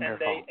 That's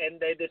wonderful. And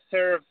they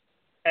deserve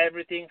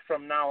everything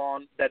from now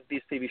on that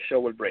this TV show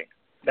will bring.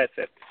 That's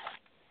it.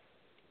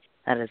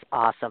 That is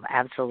awesome.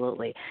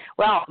 Absolutely.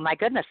 Well, my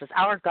goodness, this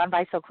hour's gone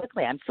by so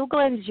quickly. I'm so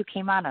glad that you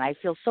came on, and I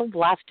feel so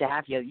blessed to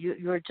have you.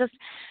 You're just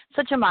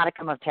such a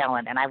modicum of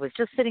talent. And I was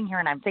just sitting here,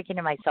 and I'm thinking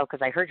to myself,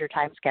 because I heard your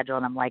time schedule,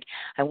 and I'm like,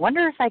 I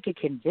wonder if I could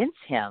convince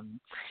him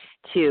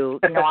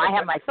to, I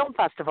have my film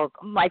festival.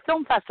 My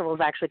film festival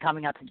is actually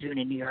coming up in June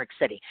in New York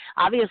City.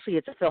 Obviously,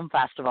 it's a film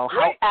festival.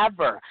 Right.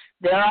 However,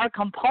 there are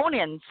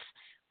components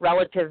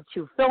relative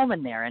to film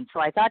in there. And so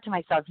I thought to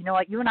myself, you know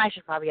what, you and I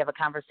should probably have a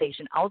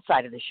conversation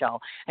outside of the show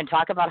and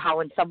talk about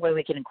how in some way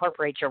we can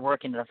incorporate your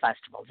work into the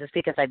festival, just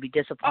because I'd be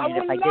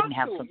disappointed if I didn't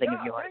have something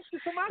of yours. Thank you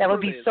so much that would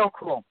for be this. so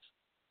cool.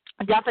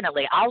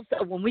 Definitely.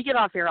 When we get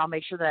off here, I'll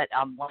make sure that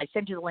when I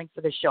send you the link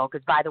for the show,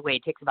 because by the way,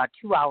 it takes about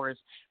 2 hours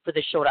for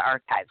the show to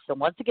archive. So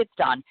once it gets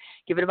done,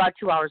 give it about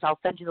 2 hours. I'll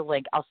send you the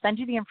link. I'll send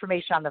you the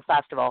information on the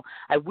festival.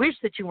 I wish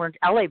that you weren't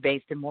LA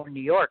based and more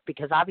New York,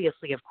 because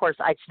obviously, of course,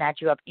 I'd snatch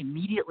you up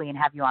immediately and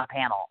have you on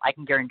panel. I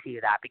can guarantee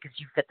you that, because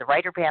you fit the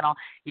writer panel,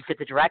 you fit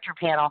the director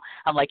panel.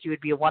 I'm like, you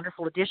would be a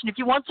wonderful addition if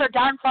you weren't so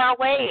darn far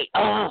away.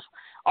 Ugh.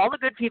 All the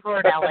good people are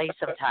in LA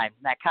sometimes,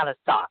 and that kind of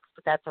sucks,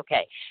 but that's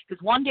okay.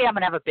 Because one day I'm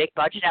going to have a big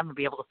budget. I'm going to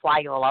be able to fly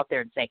you all out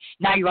there and say,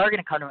 now you are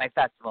going to come to my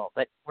festival,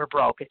 but we're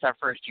broke. It's our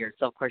first year,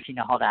 so of course you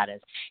know how that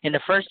is. In the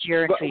first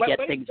year, until you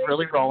get things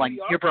really rolling,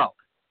 you're broke.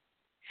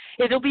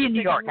 It'll be in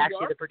New York,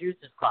 actually, the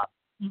Producers Club.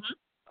 Mm-hmm.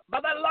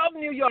 But I love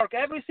New York.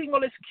 Every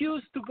single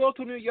excuse to go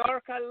to New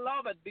York, I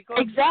love it. Because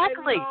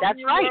exactly. That's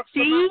New right. York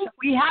See, so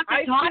we have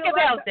to talk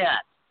about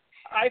that.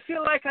 I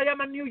feel like I am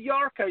a New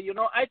Yorker, you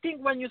know. I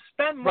think when you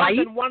spend more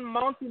than 1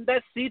 month in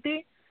that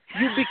city,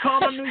 you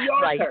become a New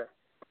Yorker.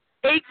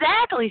 Right.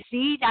 Exactly.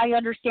 See, now you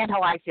understand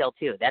how I feel,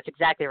 too. That's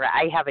exactly right.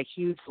 I have a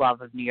huge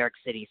love of New York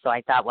City, so I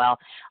thought, well,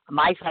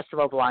 my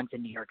festival belongs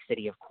in New York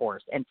City, of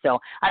course. And so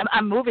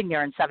I'm moving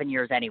there in 7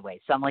 years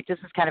anyway. So I'm like, this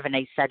is kind of a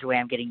nice segue.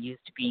 I'm getting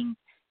used to being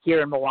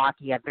here in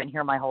Milwaukee. I've been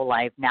here my whole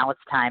life. Now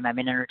it's time. I'm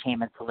in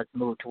entertainment, so let's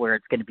move to where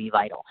it's going to be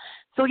vital.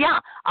 So yeah,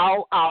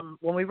 I'll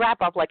when we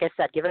wrap up, like I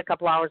said, give it a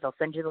couple hours. I'll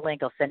send you the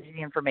link. I'll send you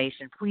the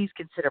information. Please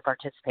consider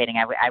participating.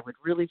 I would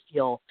really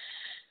feel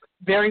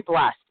very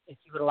blessed if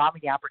you would allow me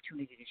the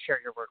opportunity to share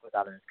your work with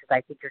others, because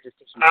I think you're just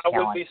a huge talent. I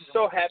would be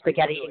so happy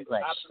Spaghetti to do English.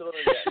 It.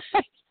 Absolutely,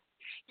 yes.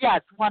 Yeah,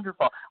 it's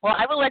wonderful. Well,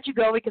 I will let you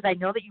go because I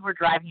know that you were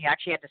driving. You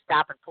actually had to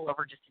stop and pull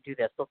over just to do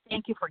this. So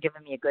thank you for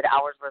giving me a good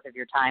hour's worth of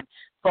your time.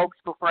 Folks,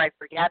 before I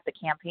forget, the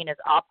campaign is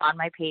up on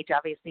my page,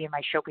 obviously, and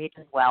my show page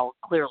as well,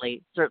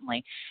 clearly,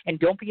 certainly. And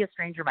don't be a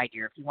stranger, my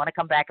dear. If you want to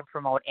come back and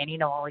promote any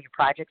and all your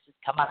projects, just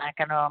come on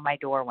my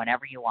door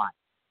whenever you want,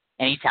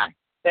 anytime.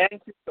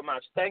 Thank you so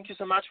much. Thank you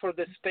so much for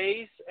the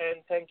space,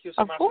 and thank you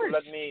so much for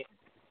letting me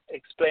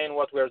explain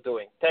what we're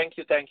doing. Thank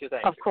you.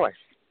 Of course.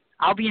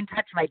 I'll be in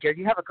touch, my dear.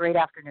 You have a great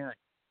afternoon.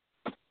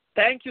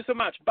 Thank you so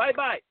much.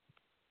 Bye-bye.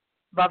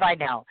 Bye-bye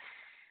now.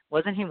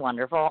 Wasn't he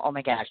wonderful? Oh,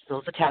 my gosh.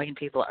 Those Italian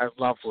people are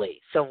lovely.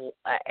 So,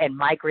 and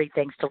my great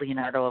thanks to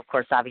Leonardo, of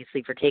course,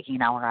 obviously, for taking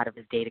an hour out of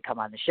his day to come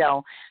on the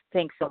show.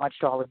 Thanks so much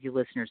to all of you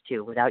listeners,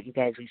 too. Without you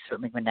guys, we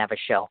certainly wouldn't have a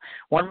show.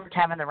 One more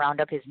time in the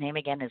roundup, his name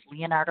again is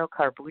Leonardo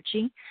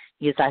Corbucci.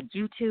 He is on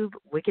YouTube,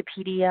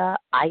 Wikipedia,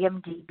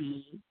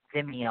 IMDb,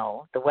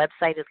 Vimeo. The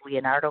website is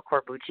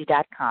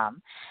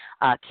leonardocorbucci.com.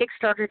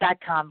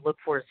 Kickstarter.com, look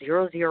for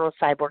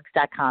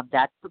 00cyborgs.com.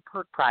 That's the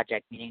perk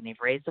project, meaning they've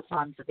raised the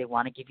funds that they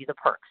want to give you the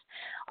perks.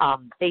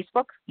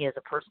 Facebook, he has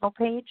a personal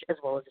page as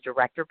well as a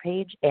director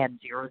page and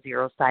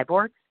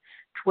 00cyborgs.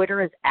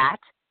 Twitter is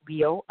at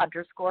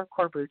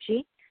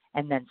Leo_Corbucci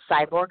and then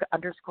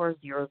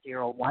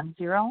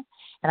cyborg_0010.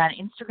 And on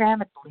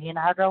Instagram, it's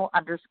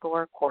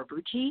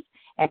Leonardo_Corbucci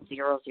and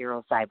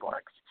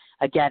 00cyborgs.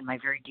 Again, my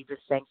very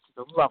deepest thanks to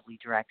the lovely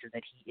director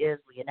that he is,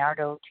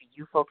 Leonardo, to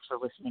you folks for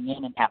listening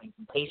in and having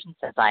some patience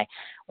as I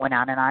went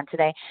on and on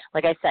today.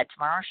 Like I said,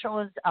 tomorrow's show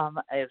is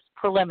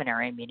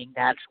preliminary, meaning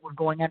that we're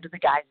going under the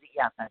guise that,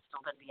 yes, I'm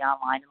still going to be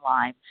online and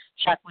live.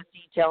 Check with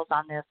details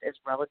on this as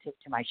relative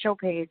to my show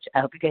page.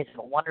 I hope you guys have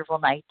a wonderful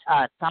night.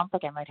 It sounds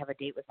like I might have a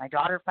date with my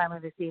daughter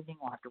finally this evening.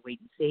 We'll have to wait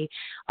and see.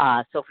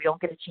 So if we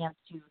don't get a chance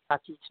to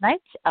talk to you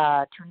tonight,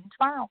 tune in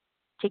tomorrow.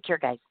 Take care,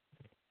 guys.